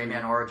Origins.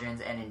 Rayman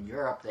Origins, and in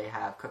Europe they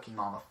have Cooking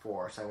Mama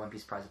 4. So I wouldn't be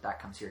surprised if that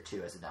comes here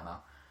too as a demo.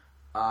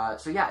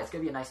 So yeah, it's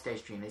gonna be a nice day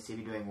stream. They seem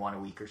to be doing 1 a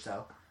week or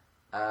so.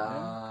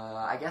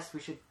 I guess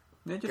we should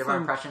give our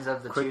impressions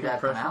of the 2 that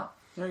come out.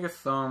 Yeah, I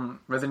guess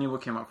Resident Evil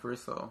came out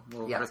first, so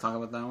we'll first talk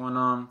about that one.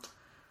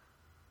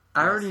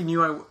 I already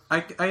knew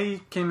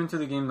I came into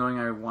the game knowing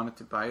I wanted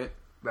to buy it,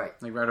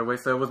 right away.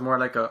 So it was more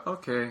like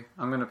okay,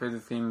 I'm gonna play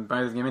this game,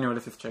 buy this game anyway.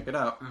 Let's just check it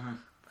out.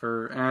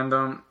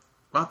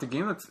 Wow, the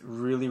game looks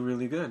really,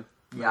 really good.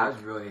 Yeah, I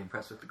was really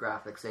impressed with the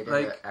graphics. They did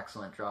an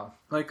excellent job.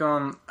 I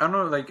don't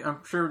know, I'm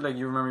sure,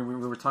 you remember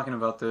we were talking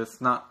about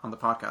this, not on the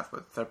podcast,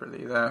 but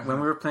separately, that when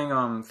we were playing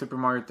Super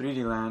Mario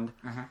 3D Land,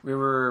 we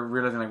were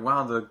realizing,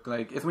 wow,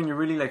 it's when you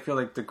really, feel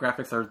like the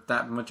graphics are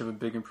that much of a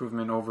big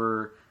improvement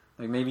over,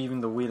 maybe even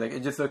the Wii.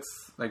 It just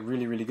looks,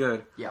 really, really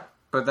good. Yeah.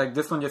 But,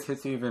 this one just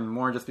hits you even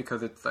more just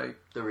because it's, the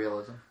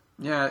realism.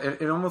 Yeah,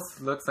 it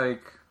almost looks,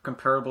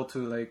 comparable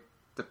to,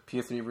 the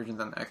PS3 versions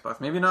on the Xbox.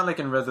 Maybe not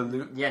in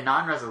resolution. Yeah,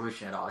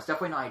 non-resolution at all. It's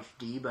definitely not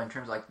HD, but in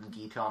terms of the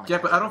detail. On the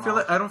but I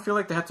don't feel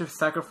like they had to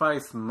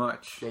sacrifice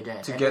much to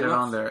get it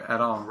on there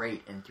at all.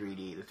 Great in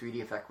 3D. The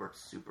 3D effect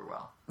works super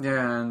well.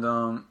 Yeah,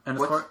 and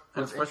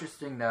what's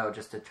interesting though,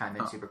 just to chime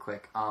in super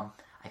quick, I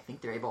think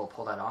they're able to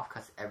pull that off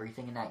because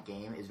everything in that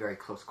game is very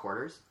close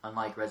quarters.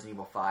 Unlike Resident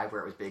Evil 5,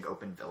 where it was big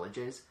open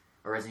villages,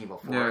 or Resident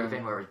Evil 4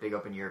 even, where it was big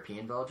open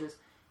European villages.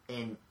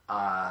 In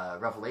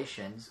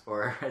Revelations,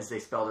 or as they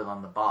spelled it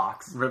on the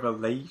box,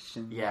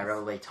 Revelations. Yeah,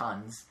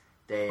 Revelations.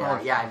 They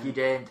if you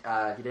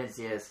didn't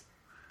see this,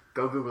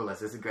 go Google this.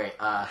 This is great.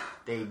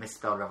 They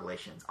misspelled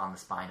Revelations on the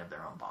spine of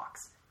their own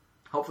box.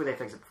 Hopefully they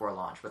fix it before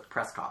launch, but the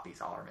press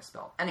copies all are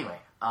misspelled. Anyway,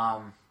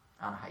 I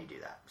don't know how you do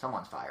that.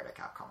 Someone's fired at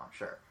Capcom, I'm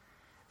sure.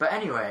 But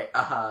anyway,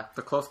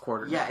 the close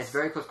quarters. Yeah, it's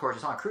very close quarters.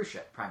 It's on a cruise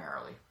ship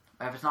primarily.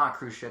 If it's not a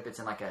cruise ship, it's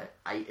in in a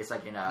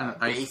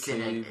base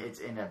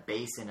in a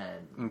base in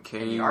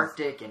the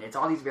Arctic, and it's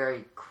all these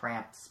very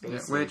cramped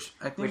spaces,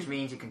 which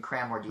means you can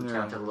cram more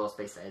detail into the little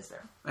space that is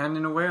there. And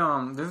in a way,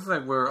 this is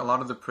where a lot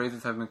of the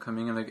praises have been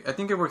coming in. I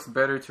think it works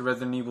better to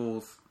Resident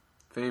Evil's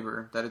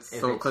favor that it's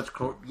close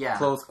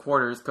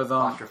quarters, because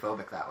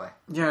claustrophobic that way.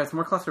 Yeah, it's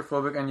more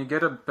claustrophobic, and you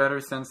get a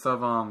better sense of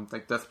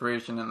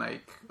desperation and I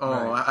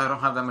don't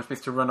have that much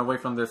space to run away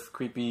from this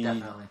creepy.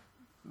 Definitely.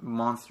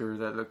 Monster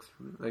that looks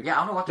I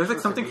don't know what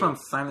there's something from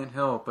Silent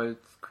Hill, but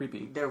it's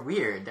creepy. They're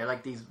weird. They're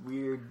these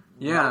weird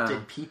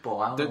melted people.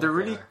 I don't know they're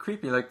really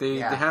creepy. They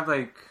have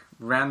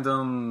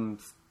random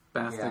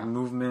bombastic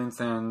movements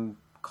and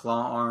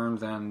claw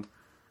arms, and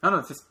I don't know,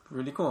 it's just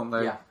really cool.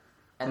 Like, yeah.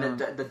 And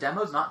the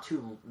demo's not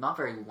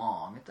very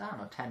long. It's, I don't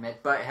know, 10 minutes,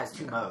 but it has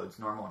two modes,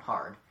 normal and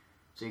hard.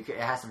 So it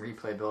has some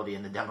replayability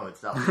in the demo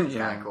itself, which is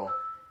kind of cool.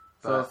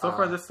 But, so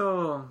far, there's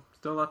still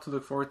a lot to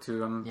look forward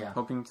to. I'm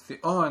hoping to see...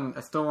 Oh, and I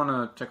still want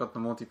to check out the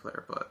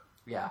multiplayer, but...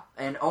 Yeah.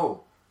 And,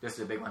 this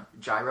is a big one.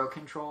 Gyro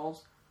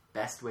controls,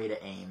 best way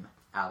to aim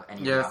out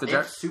any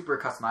it's super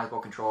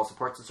customizable control.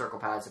 Supports the circle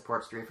pad,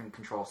 supports 3 different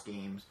control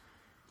schemes.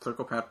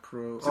 Circle Pad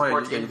Pro.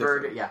 Supports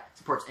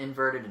supports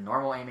inverted and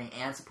normal aiming,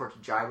 and supports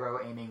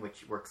gyro aiming,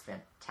 which works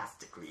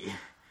fantastically.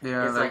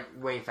 Yeah, it's like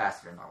way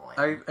faster than normal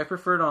aiming. I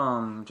preferred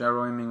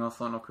gyro aiming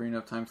also on Ocarina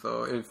of Time,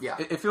 so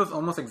it feels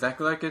almost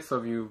exactly like it. So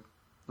if you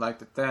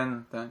liked it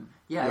then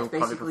it's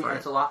basically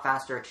it's a lot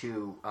faster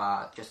to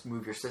just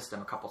move your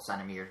system a couple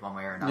centimeters one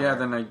way or another. Yeah,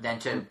 than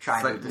to try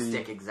and move the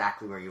stick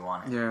exactly where you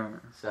want it. Yeah.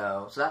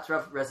 So that's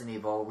Resident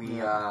Evil.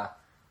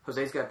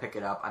 Jose's gonna pick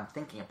it up. I'm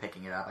thinking of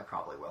picking it up. I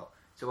probably will.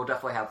 So we'll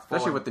definitely have full...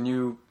 Especially with the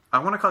new... I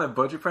want to call it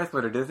budget price,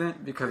 but it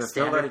isn't, because it's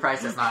standard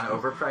price is not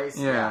overpriced.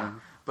 Yeah.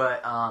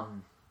 But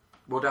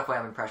we'll definitely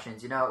have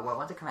impressions. You know,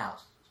 when's it come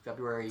out?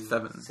 February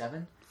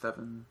 7?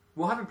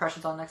 We'll have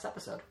impressions on the next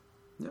episode.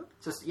 Yeah.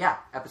 So,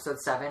 episode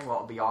 7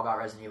 will be all about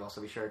Resident Evil,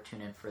 so be sure to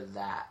tune in for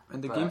that.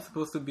 And the game's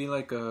supposed to be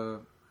like a...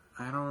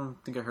 I don't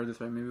think I heard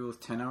this right. Maybe it was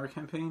 10-hour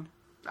campaign?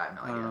 I have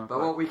no idea.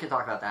 But we can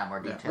talk about that in more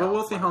detail. Yeah. Well,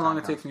 we'll see how long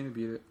it takes me to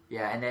beat it.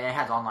 Yeah, and then it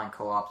has online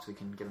co-op, so we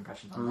can give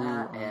impressions on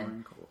that.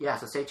 And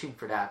so stay tuned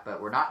for that.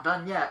 But we're not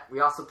done yet. We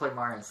also played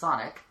Mario and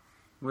Sonic.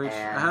 Which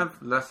I have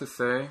less to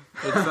say.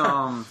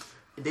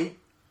 It's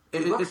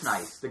it looks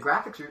nice. The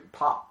graphics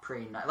pop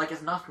pretty nice. Like,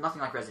 it's nothing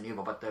like Resident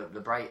Evil, but the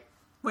bright...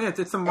 Well, yeah,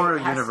 it's a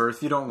Mario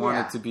universe. You don't want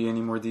it to be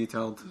any more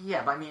detailed.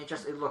 Yeah, but I mean,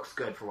 it looks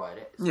good for what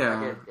it is. Yeah.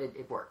 Like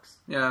it works.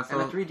 Yeah, so...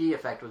 And the 3D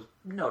effect was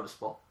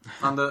noticeable.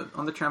 on the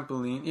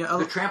trampoline. Yeah,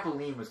 the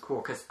trampoline was cool,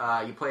 because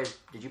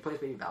did you play as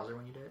Baby Bowser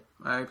when you did it?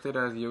 I played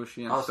as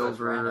Yoshi and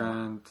Silver,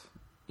 and...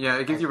 Yeah,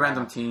 it gives you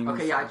random teams.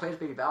 Okay, yeah, I played as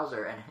Baby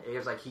Bowser, and it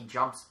was like he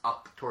jumps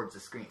up towards the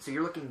screen. So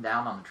you're looking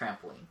down on the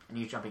trampoline, and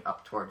he's jumping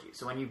up towards you.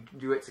 So when you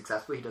do it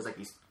successfully, he does like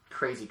these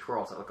crazy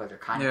twirls that look like they're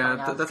kind of coming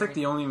out that's like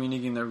the only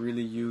minigame that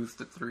really used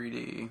the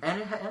 3D. And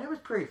it was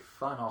pretty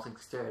fun, all things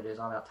considered. It is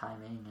all about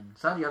timing. And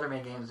some of the other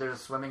minigames, there's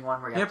a swimming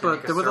one where you have to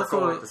make a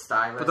circle with the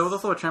stylus. But there was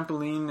also a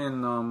trampoline in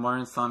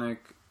Mario and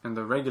Sonic in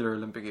the regular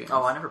Olympic Games.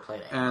 Oh, I never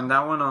played it. And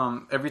that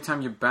one, every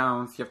time you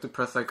bounce, you have to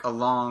press like a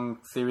long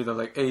series of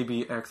like A,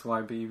 B, X,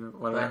 Y, B,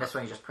 whatever. And this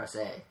one you just press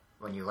A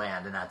when you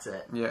land, and that's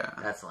it. Yeah.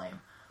 That's lame.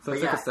 So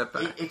it's like a step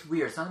back. It's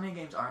weird. Some of the mini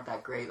games aren't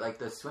that great. Like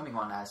the swimming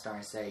one I was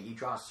starting to say, you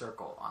draw a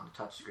circle on the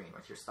touch screen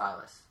with your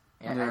stylus.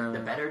 And the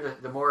better,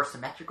 the more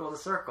symmetrical the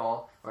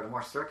circle, or the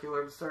more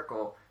circular the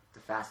circle, the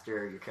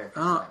faster your character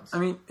swims. I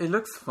mean, it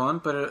looks fun,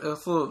 but it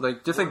also,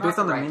 like, just like based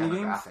on the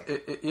minigames,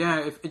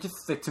 it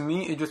just, like, to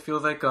me, it just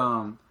feels like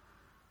a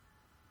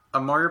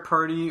Mario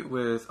Party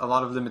with a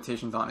lot of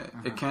limitations on it.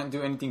 Mm-hmm. It can't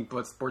do anything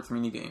but sports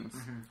minigames.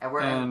 Mm-hmm.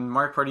 And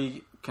Mario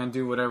Party can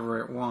do whatever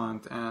it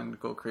wants and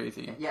go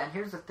crazy. Yeah, and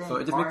here's the thing. So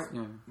it just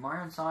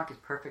Mario and Sonic is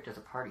perfect as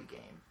a party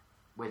game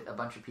with a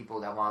bunch of people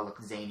that want to look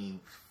zany,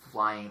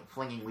 flinging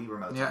Wii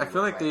remotes. Yeah, I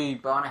feel like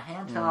But on a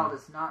handheld,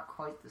 it's not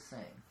quite the same.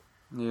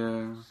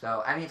 Yeah.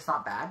 So, I mean, it's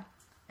not bad.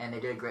 And they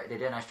did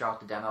a nice job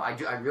with the demo.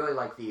 I really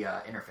like the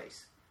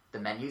interface. The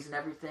menus and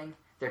everything.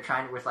 They're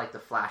trying to, with like the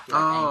flashy,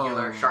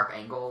 angular, sharp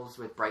angles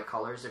with bright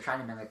colors. They're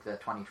trying to mimic the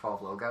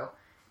 2012 logo.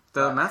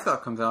 The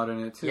mascot comes out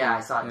in it too. Yeah, I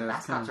saw it. The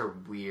mascots are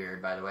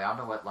weird, by the way. I don't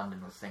know what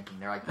London was thinking.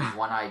 They're like these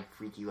one-eyed,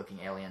 freaky-looking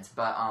aliens.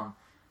 But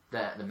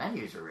the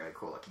menus are really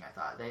cool looking. I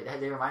thought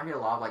they remind me a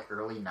lot of like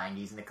early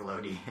 '90s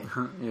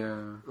Nickelodeon.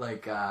 Yeah.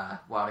 Like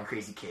Wild and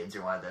Crazy Kids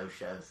or one of those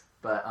shows.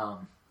 But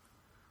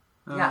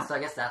yeah, so I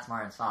guess that's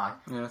Mario and Sonic.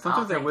 Yeah,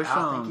 sometimes I wish I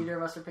don't think either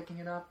of us are picking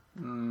it up.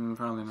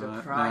 Probably So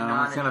not. probably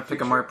I'm just gonna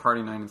pick a Mario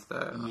Party 9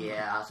 instead.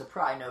 Yeah, so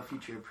probably no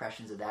future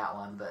impressions of that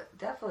one, but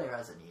definitely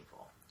Resident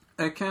Evil.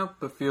 I can't help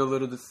but feel a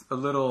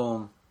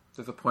little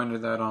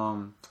disappointed that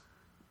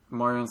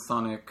Mario and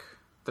Sonic,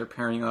 their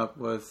pairing up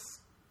was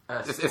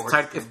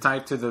it's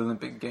tied to the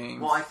Olympic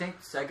Games. Well, I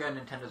think Sega and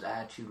Nintendo's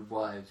attitude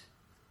was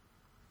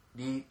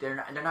they're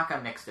not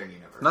going to mix their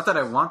universes. Not that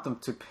I want them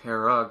to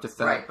pair up, just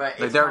that right, but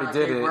they already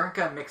did it. They weren't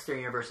going to mix their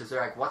universes.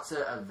 They're like, what's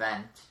an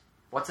event?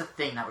 What's a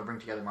thing that would bring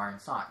together Mario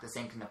and Sonic? The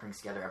same thing that brings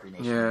together every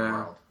nation in the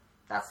world.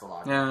 That's the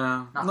logic.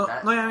 Yeah.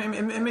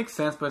 It makes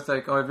sense, but it's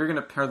like, if you're going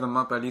to pair them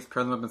up, at least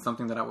pair them up in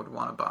something that I would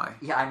want to buy.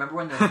 Yeah, I remember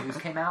when the news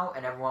came out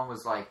and everyone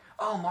was like,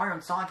 oh, Mario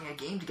and Sonic in a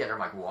game together. I'm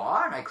like,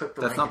 what? And I clicked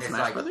the link and it's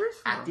like, Brothers?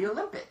 At the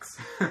Olympics.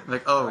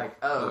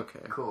 Okay.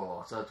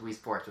 Cool. So it's Wii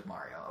Sports with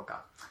Mario. Oh, God.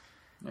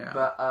 Yeah.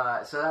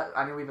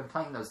 But, we've been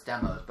playing those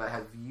demos, but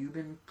have you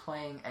been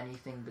playing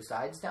anything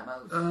besides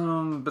demos?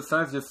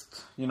 Besides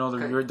just,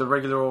 the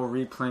regular old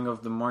replaying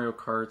of the Mario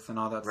Karts and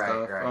all that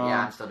stuff. Right.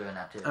 Yeah, I'm still doing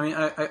that too. I mean,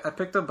 I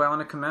picked up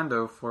Bionic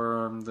Commando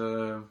for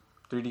the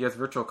 3DS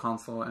Virtual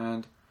Console,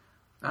 and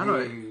I don't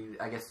know.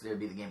 I guess it would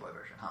be the Game Boy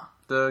version, huh?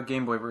 The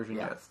Game Boy version,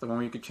 yes. The one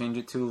where you could change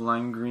it to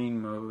lime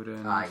green mode.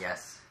 And,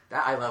 yes.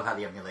 I love how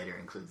the emulator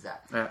includes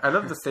that. Yeah, I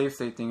love the save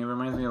state thing. It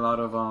reminds me a lot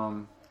of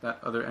that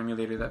other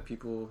emulator that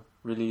people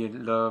really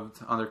loved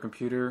on their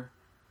computer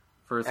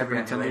for Super Every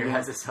Nintendo emulator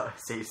games. has a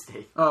save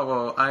state. Oh,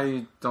 well,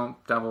 I don't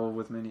dabble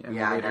with many emulators.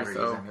 Yeah, I never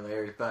so. use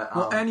emulators, but...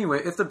 Well,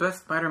 anyway, it's the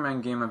best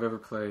Spider-Man game I've ever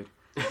played.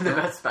 The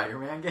best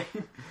Spider-Man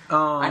game?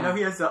 I know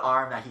he has the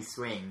arm that he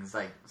swings,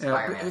 like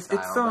Spider-Man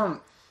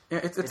style.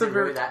 It's is a it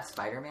very really that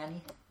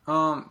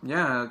Spider-Man-y?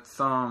 Yeah, it's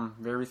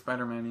very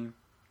Spider-Man-y.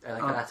 I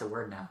like how that's a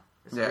word now.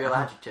 It's Yeah. a real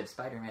adjective,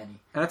 Spider-Man-y.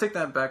 And I take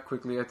that back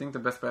quickly. I think the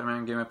best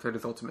Spider-Man game I played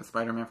is Ultimate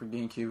Spider-Man for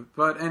GameCube.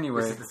 But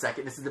anyway, This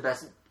is the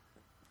best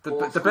the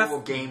old best school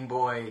Game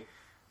Boy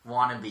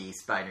wannabe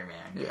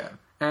Spider-Man game. Yeah.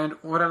 And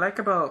what I like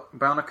about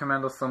Bionic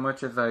Commando so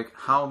much is like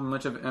how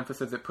much of an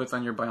emphasis it puts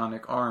on your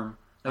bionic arm.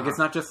 Like it's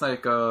not just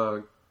like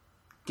a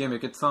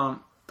gimmick. It's the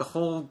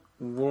whole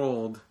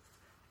world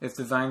is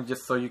designed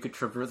just so you could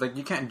traverse. Like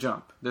you can't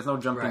jump. There's no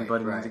jumping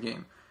button in the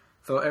game.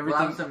 So everything. Well,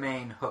 that was the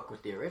main hook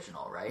with the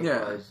original, right?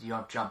 Yeah. Was you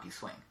don't jump, you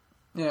swing.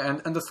 Yeah,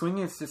 and the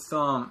swinging is just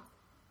I'm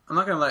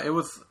not gonna lie, it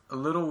was a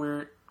little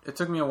weird. It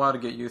took me a while to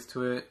get used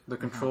to it. The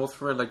controls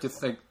for it, like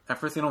just like at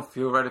first they don't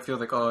feel right. It feels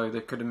like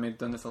they could have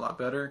done this a lot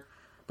better.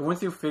 But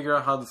once you figure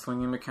out how the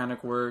swinging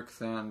mechanic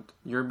works, and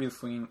you'll be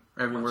swinging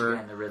everywhere, Once you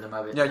get in the rhythm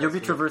of it, yeah, you'll be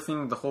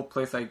traversing the whole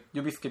place. Like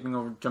you'll be skipping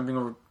over, jumping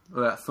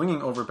over,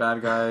 swinging over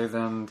bad guys,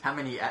 and how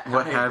many have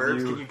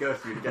verbs you. can you go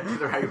through to get to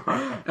the right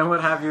one? and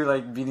what have you,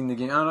 like beating the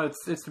game. I don't know.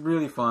 It's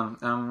really fun.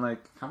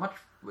 Like how much?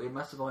 It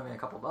must have only been a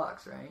couple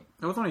bucks, right?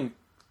 it was only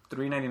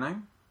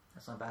 $3.99.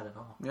 That's not bad at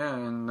all. Yeah,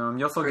 and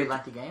you also Pretty get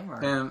lengthy game,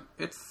 or? and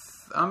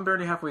I'm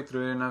barely halfway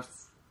through it, and I've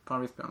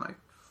probably spent like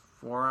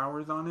 4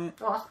 hours on it.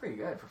 Oh, that's pretty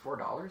good for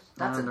 $4.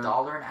 That's And,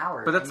 $1 an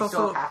hour. but that's and you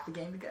still also- have half the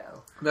game to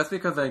go. That's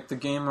because like the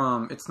game,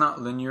 it's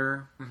not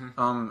linear.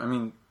 I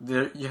mean,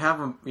 you have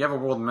a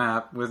world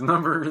map with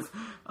numbers,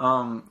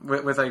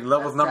 with like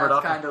levels numbered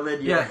off. Kind of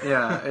linear.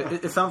 Yeah.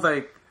 It sounds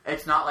like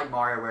It's not like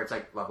Mario where it's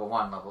like level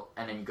 1,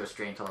 and then you go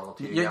straight into level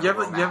 2. you have a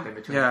little map in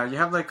between. you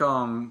have like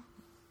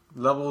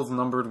levels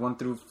numbered 1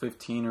 through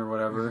 15 or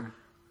whatever.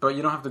 But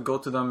you don't have to go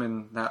to them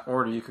in that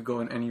order. You could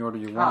go in any order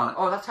you want.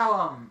 Oh, that's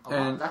how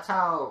And- that's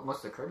how most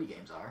of the Kirby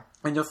games are.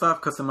 And you also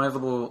have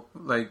customizable,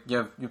 like,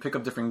 you pick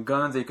up different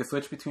guns that you can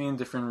switch between,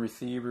 different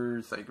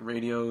receivers, like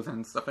radios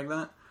and stuff like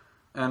that.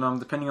 And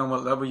depending on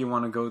what level you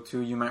want to go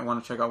to, you might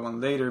want to check out one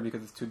later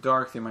because it's too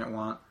dark, so you might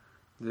want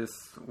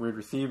this weird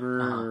receiver,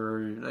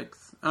 or, like,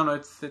 I don't know,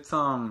 it's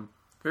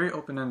very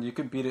open-ended. You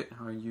could beat it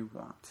how you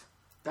want.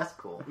 That's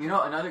cool. You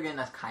know, another game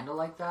that's kind of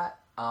like that,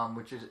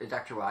 which is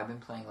actually what I've been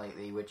playing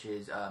lately, which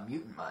is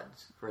Mutant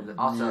Muds.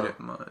 Mutant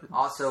Muds.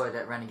 Also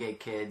at Renegade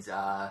Kids,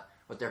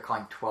 what they're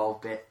calling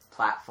 12-bit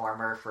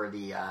platformer for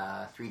the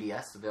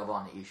 3DS, available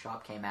on the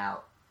eShop, came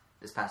out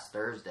this past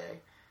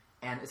Thursday.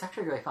 And it's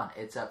actually really fun.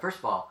 It's, first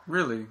of all...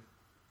 Really?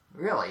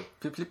 Really?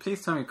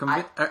 Please tell me.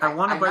 I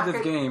want to buy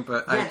this game,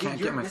 but I can't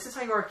get my... This is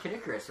how you are Kid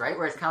Icarus, right?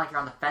 Where it's kind of like you're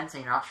on the fence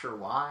and you're not sure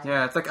why.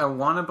 Yeah, it's like I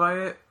want to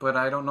buy it, but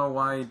I don't know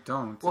why I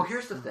don't. Well,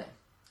 here's the thing.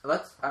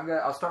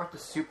 I'll start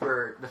with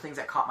the things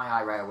that caught my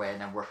eye right away, and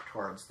then work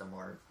towards the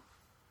more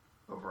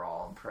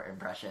overall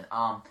impression.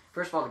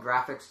 First of all, the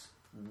graphics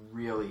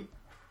really,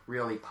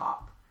 really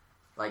pop.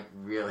 Like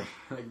really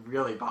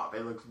pop.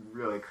 It looks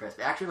really crisp.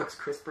 It actually looks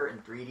crisper in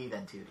 3D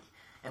than 2D,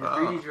 and the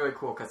 3D is really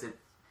cool because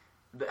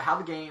how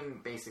the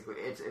game basically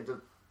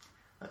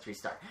let's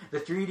restart. The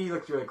 3D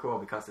looks really cool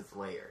because it's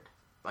layered,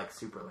 like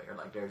super layered.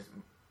 Like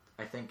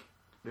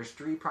there's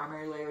 3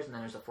 primary layers, and then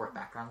there's a 4th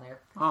background layer.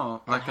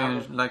 Oh, like in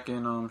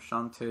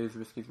Shantae's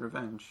Risky's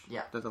Revenge.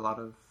 Yeah. There's a lot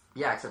of...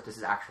 Yeah, except this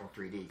is actual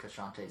 3D, because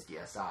Shantae's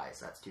DSi,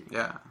 so that's 2D.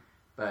 Yeah.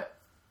 But,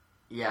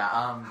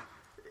 yeah,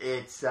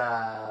 it's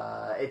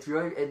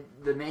really...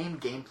 the main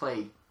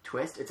gameplay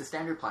twist, it's a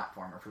standard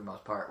platformer for the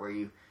most part, where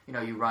you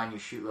run, you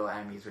shoot little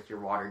enemies with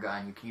your water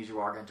gun. You can use your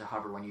water gun to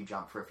hover when you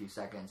jump for a few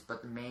seconds.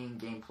 But the main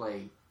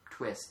gameplay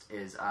twist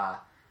is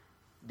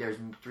there's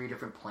 3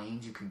 different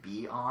planes you can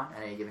be on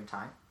at any given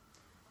time.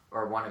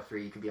 Or 1 of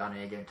 3 you can be on at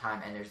any given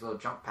time, and there's little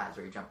jump pads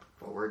where you jump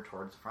forward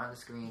towards the front of the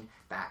screen,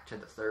 back to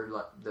the third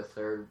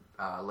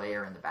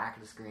layer in the back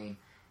of the screen,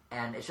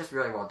 and it's just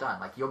really well done.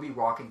 Like, you'll be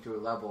walking through a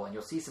level, and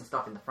you'll see some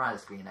stuff in the front of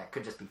the screen that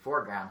could just be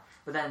foreground,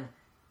 but then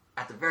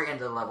at the very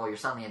end of the level, you're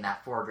suddenly in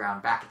that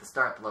foreground back at the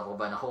start of the level,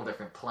 but in a whole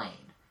different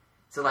plane.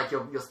 So, like,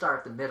 you'll start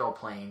at the middle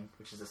plane,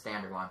 which is the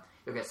standard one.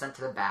 You'll get sent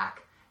to the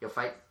back. You'll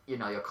fight,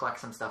 you'll collect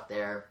some stuff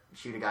there,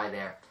 shoot a guy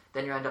there.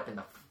 Then you end up in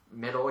the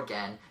middle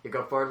again. You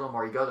go forward a little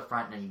more, you go to the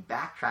front, and then you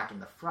backtrack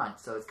in the front.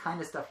 So it's kind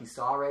of stuff you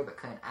saw already but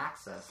couldn't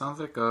access. Sounds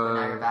like but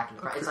now you're back in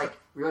the front. It's like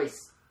really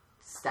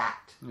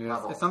stacked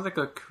levels. It sounds like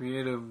a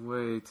creative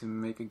way to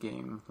make a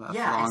game last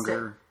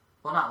longer.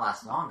 Well, not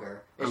last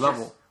longer. It's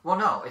level. Well,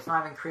 no, it's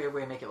not even a creative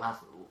way to make it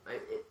last.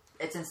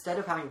 It's instead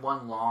of having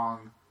one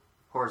long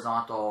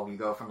horizontal, you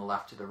go from the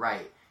left to the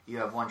right, you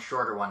have one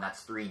shorter one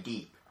that's 3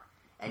 deep.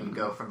 And you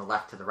go from the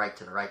left to the right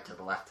to the right to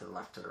the left to the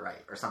left to the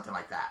right, or something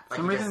like that.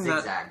 Like you just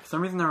zigzag. For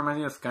some reason that reminds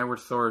me of Skyward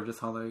Sword,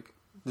 just how, like,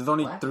 there's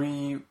only What?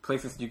 3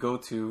 places you go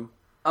to,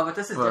 Oh, but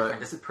this is different.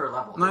 This is per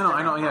level. No,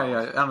 I know. Yeah.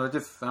 I don't know.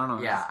 I don't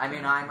know. Yeah, I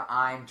mean,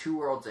 I'm 2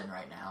 worlds in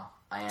right now.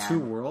 I am 2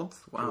 worlds?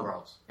 Wow. 2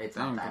 worlds. It's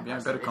Dang, not that yeah,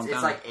 impressive. better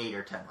It's like 8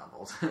 or 10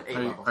 levels. 8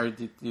 levels.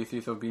 Do you see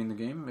yourself being in the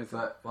game?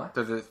 What?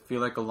 Does it feel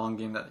like a long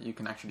game that you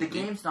can actually The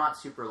game's not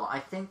super long. I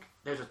think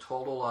there's a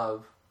total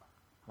of...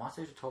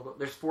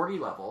 There's 40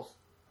 levels.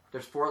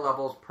 There's 4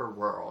 levels per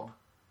world.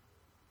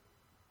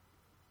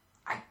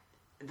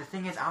 The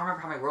thing is, I don't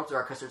remember how many worlds there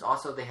are, because there's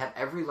also...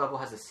 every level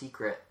has a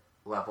secret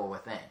level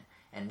within.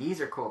 And these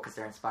are cool because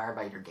they're inspired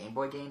by either Game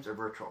Boy games or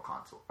Virtual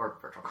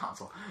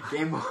Console.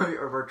 Game Boy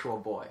or Virtual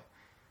Boy.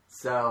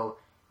 So,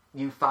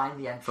 you find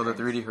the entrance... So the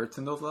 3D hurts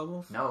in those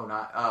levels? No,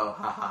 not... Oh,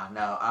 haha,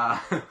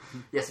 no.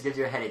 Yes, it gives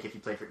you a headache if you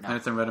play for... No. And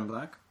it's in red and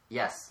black?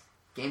 Yes.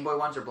 Game Boy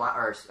ones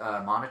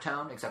are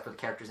monotone, except for the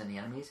characters and the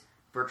enemies.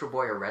 Virtual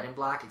Boy are red and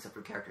black, except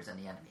for characters and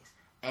the enemies.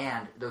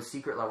 And those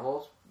secret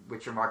levels,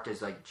 which are marked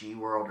as like G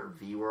World or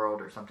V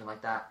World or something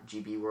like that,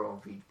 GB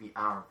World, VB,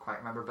 I don't quite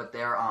remember, but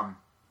they're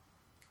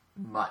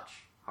much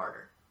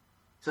harder.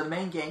 So the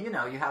main game, you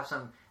have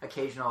some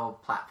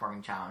occasional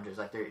platforming challenges.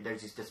 Like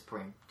there's these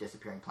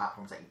disappearing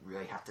platforms that you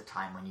really have to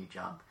time when you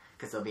jump,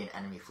 because there'll be an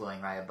enemy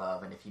floating right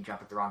above, and if you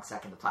jump at the wrong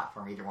second, the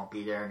platform either won't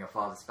be there and you'll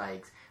fall the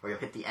spikes, or you'll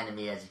hit the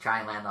enemy as you try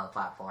and land on the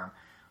platform.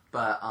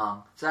 But,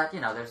 so that,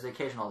 there's the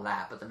occasional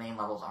that, but the main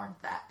levels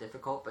aren't that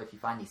difficult. But if you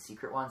find these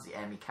secret ones, the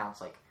enemy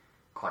count's like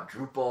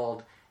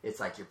quadrupled. It's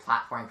like you're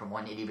platforming from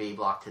one itty-bitty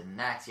block to the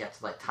next. You have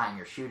to like time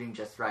your shooting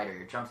just right, or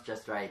your jumps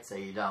just right, so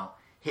you don't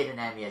hit an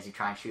enemy as you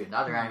try and shoot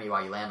another enemy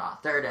while you land on a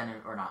third enemy,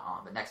 or not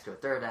on, but next to a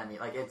third enemy.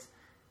 Like, it's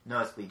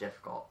noticeably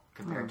difficult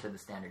compared to the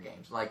standard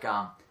games. Like,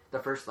 the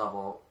first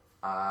level,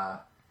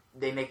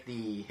 they make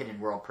the hidden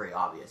world pretty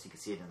obvious. You can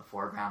see it in the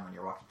foreground when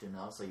you're walking through the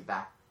middle, so you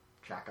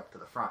backtrack up to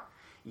the front.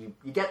 You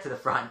get to the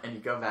front and you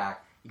go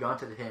back, you go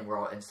into the hidden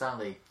world, and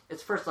suddenly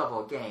it's first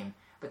level game,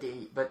 but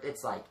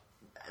it's like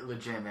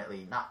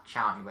legitimately not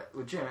challenging, but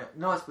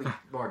noticeably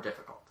more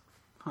difficult.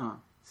 Huh.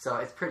 So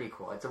it's pretty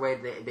cool. It's a way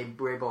they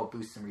were able to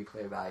boost some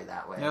replay value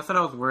that way. Yeah, that's what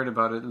I was worried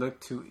about. It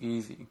looked too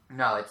easy.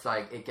 No, it's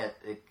like it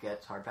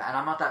gets hard, and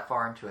I'm not that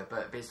far into it,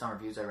 but based on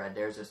reviews I read,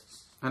 there's a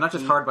and not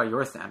just hard by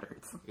your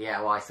standards. Yeah,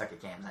 well, I suck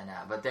at games, I know,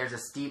 but there's a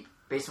steep,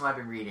 based on what I've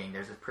been reading,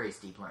 there's a pretty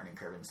steep learning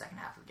curve in the second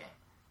half of the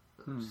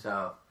game.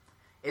 So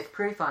it's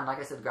pretty fun. Like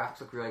I said, the graphics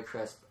look really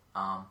crisp.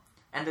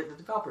 And the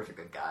developers are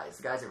good guys.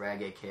 The guys at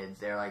Renegade Kids,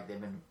 they've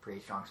been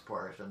pretty strong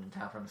supporters of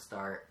Nintendo from the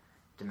start.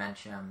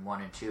 Dimension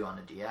 1 and 2 on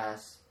the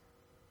DS.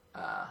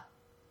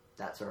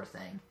 That sort of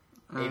thing.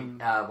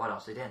 What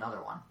else? They did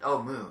another one.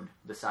 Oh, Moon,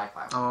 the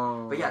sci-fi one.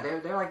 Oh. But yeah,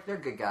 they're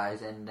good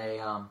guys, and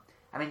they,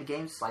 the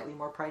game's slightly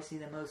more pricey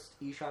than most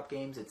eShop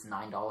games. It's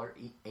 $9,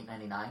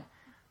 $8.99.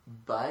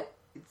 But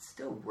it's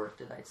still worth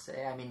it, I'd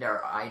say. I mean,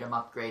 there are item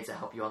upgrades that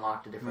help you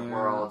unlock the different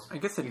worlds. I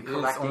guess it is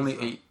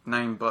only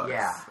 $8-9.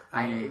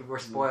 Yeah, we're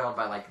spoiled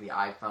by like the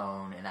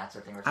iPhone and that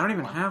sort of thing. I don't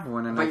even have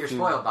one, but you're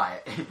spoiled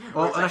by it.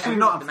 Well, actually,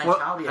 no.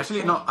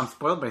 I'm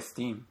spoiled by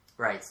Steam.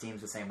 Right, Steam's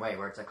the same way,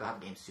 where it's like, we'll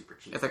have games super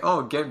cheap. It's like,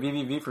 oh, get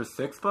VVV for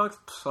 $6?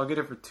 I'll get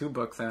it for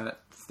 $2 at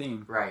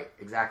Steam. Right,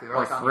 exactly. Or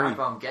like on your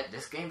iPhone, get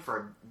this game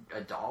for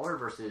 $1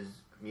 versus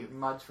Mutant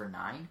Mudds for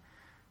 $9.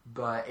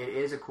 But it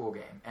is a cool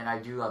game, and I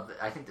do love it.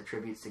 I think the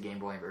tributes to Game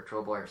Boy and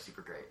Virtual Boy are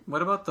super great.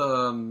 What about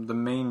the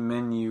main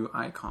menu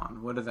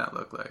icon? What does that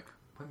look like?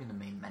 What do you mean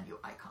the main menu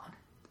icon?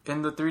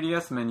 In the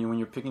 3DS menu when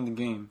you're picking the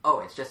game. Oh,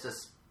 it's just a...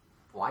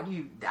 Why do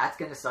you... That's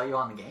going to sell you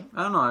on the game?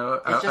 I don't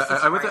know.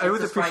 I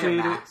would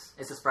appreciate it.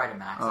 It's a sprite of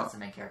Max. That's the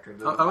main character.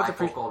 The I would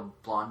bifocal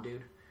blonde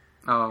dude.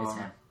 Oh. It's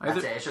him. That's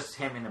it. It's just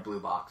him in the blue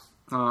box.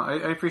 I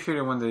appreciate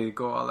it when they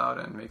go all out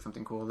and make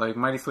something cool. Like,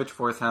 Mighty Switch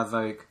Force has,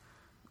 like...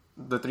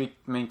 the 3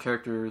 main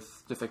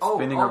characters just like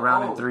spinning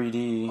around in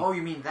 3D. Oh,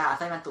 you mean that? I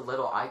thought I meant the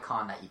little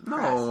icon that you press.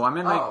 No, I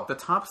meant like the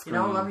top screen.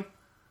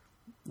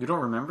 You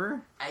don't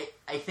remember?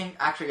 I think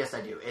actually yes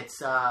I do. It's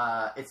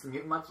the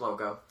Mutant Mudds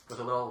logo with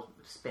a little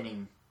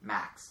spinning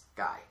Max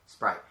guy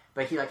sprite,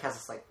 but he like has a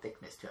slight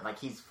thickness to him. Like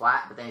he's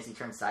flat, but then as he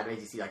turns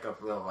sideways, you see like a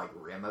little like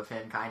rim of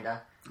him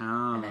kinda,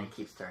 and then he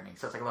keeps turning.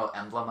 So it's like a little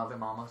emblem of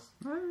him almost.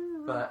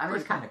 But I mean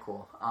it's kind of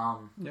cool.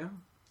 Yeah.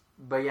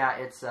 But yeah,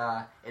 it is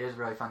a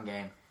really fun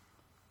game.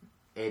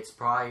 It's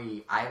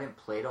probably... I haven't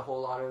played a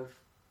whole lot of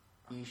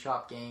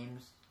eShop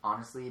games,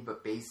 honestly,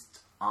 but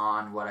based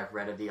on what I've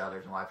read of the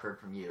others and what I've heard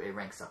from you, it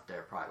ranks up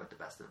there probably with the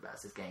best of the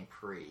best. It's getting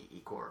pretty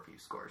equal review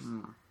scores.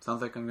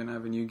 Sounds like I'm going to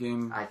have a new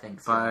game I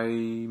think so. By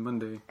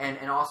Monday.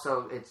 And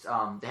also, it's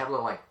they have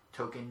little like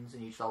tokens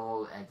in each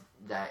level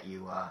that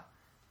you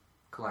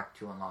collect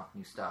to unlock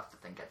new stuff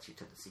that then gets you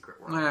to the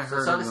secret world. Yeah, I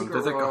heard of them.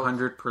 There's like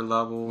 100 per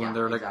level, and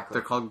they're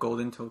they're called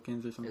golden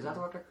tokens or something. Is that the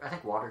word? I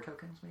think water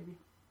tokens, maybe?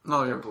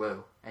 No, they're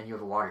blue, and you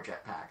have a water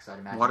jetpack, so I'd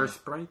imagine... Water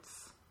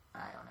sprites?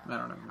 I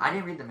don't know. I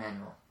didn't read the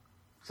manual,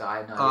 so I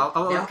have no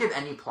idea. They don't give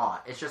any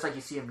plot. It's just like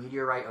you see a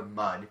meteorite of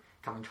mud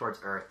coming towards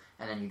Earth,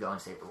 and then you go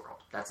and save the world.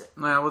 That's it.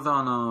 I was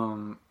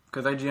on,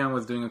 because IGN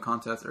was doing a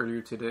contest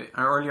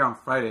earlier on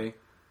Friday,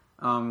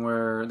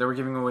 where they were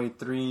giving away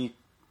 3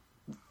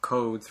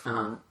 codes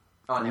for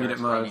and they were Mutant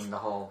Mudds. the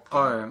whole...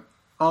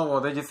 oh,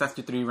 well, they just asked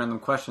you 3 random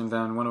questions,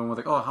 and one of them was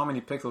like, oh, how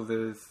many pixels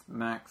is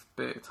max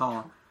big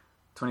tall?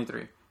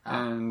 23.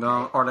 And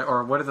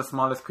or what is the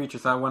smallest creature?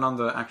 So I went on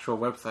the actual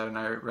website and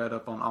I read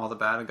up on all the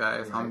bad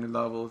guys, how many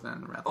levels,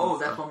 and oh,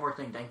 that's one more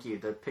thing. Thank you.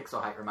 The pixel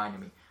height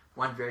reminded me.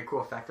 One very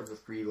cool effect of the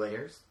 3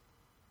 layers.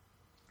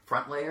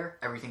 Front layer,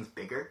 everything's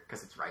bigger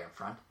because it's right up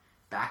front.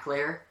 Back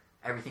layer,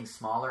 everything's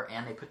smaller,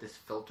 and they put this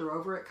filter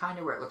over it, kind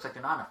of where it looks like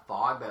they're not in a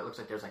fog, but it looks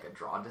like there's like a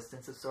draw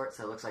distance of sorts.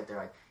 So it looks like they're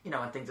like, you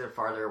know, when things are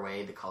farther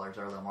away, the colors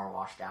are a little more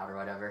washed out or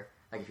whatever.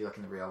 Like if you look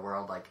in the real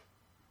world, like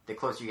the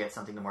closer you get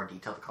something, the more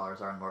detailed the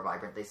colors are and the more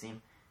vibrant they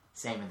seem.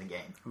 Same in the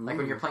game. Ooh. Like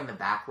when you're playing the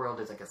back world,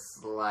 there's like a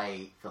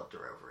slight filter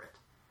over it.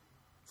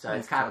 So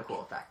it's kind of a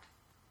cool effect.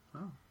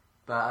 Oh.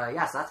 But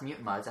yeah, so that's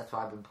Mutant Mudds. That's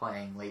what I've been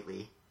playing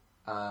lately.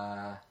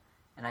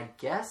 And I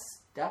guess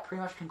that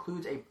pretty much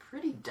concludes a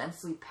pretty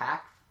densely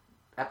packed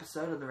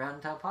episode of the Round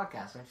and Town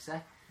podcast, don't you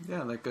say?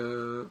 Yeah, like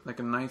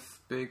a nice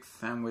big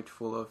sandwich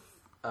full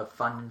of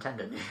fun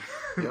Nintendo news.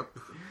 Yep.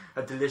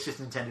 A delicious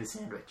Nintendo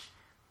sandwich.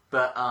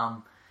 But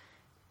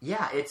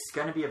yeah, it's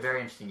going to be a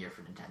very interesting year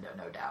for Nintendo,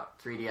 no doubt.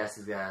 3DS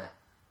is going to,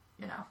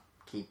 you know,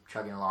 keep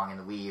chugging along in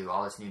the Wii U,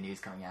 all this new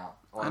news coming out.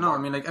 I know, I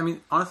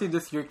mean, honestly,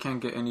 this year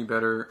can't get any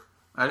better,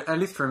 at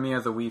least for me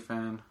as a Wii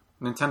fan,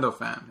 Nintendo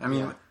fan. I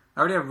mean, I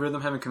already have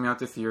Rhythm Heaven coming out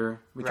this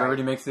year, which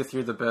already makes this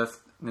year the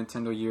best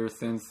Nintendo year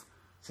since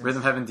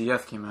Rhythm Heaven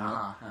DS came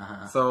out.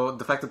 So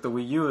the fact that the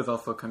Wii U is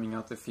also coming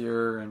out this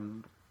year,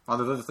 and all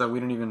the others that we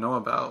don't even know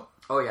about.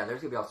 Oh yeah, there's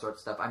going to be all sorts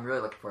of stuff. I'm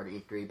really looking forward to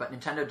E3, but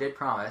Nintendo did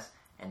promise,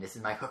 and this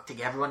is my hook to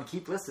get everyone to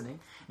keep listening,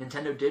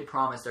 Nintendo did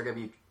promise they're going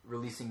to be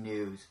releasing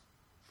news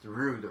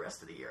through the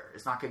rest of the year.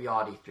 It's not going to be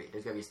all at E3.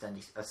 There's going to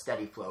be a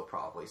steady flow,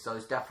 probably. So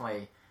there's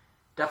definitely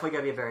going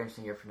to be a very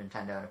interesting year for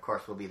Nintendo, and of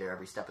course we'll be there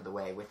every step of the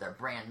way with their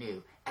brand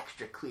new,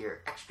 extra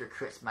clear, extra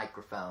crisp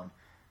microphone,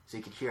 so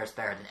you can hear us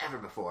better than ever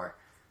before.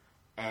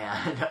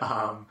 And,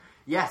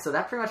 yeah, so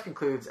that pretty much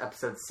concludes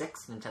episode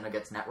 6, Nintendo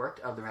Gets Networked,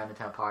 of the Round and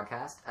Town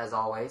podcast. As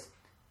always,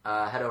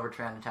 head over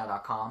to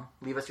roundandtown.com.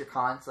 Leave us your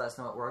comments. Let us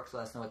know what works.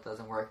 Let us know what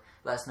doesn't work.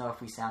 Let us know if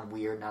we sound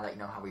weird now that you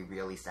know how we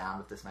really sound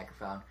with this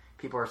microphone.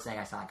 People are saying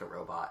I sound like a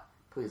robot.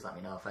 Please let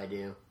me know if I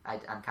do.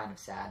 I'm kind of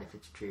sad if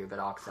it's true, but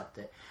I'll accept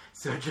it.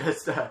 So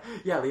just,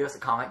 leave us a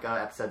comment. Go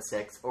to episode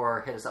 6.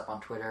 Or hit us up on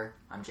Twitter.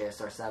 I'm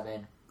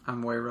JSR7.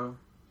 I'm Wayro.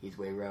 He's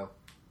Wayro.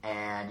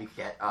 And you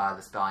can get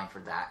the spelling for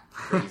that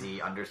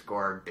crazy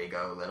underscore big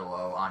O little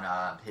O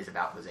on his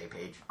About Jose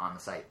page on the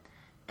site.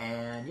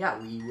 And yeah,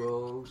 we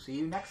will see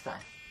you next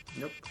time.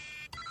 Yep.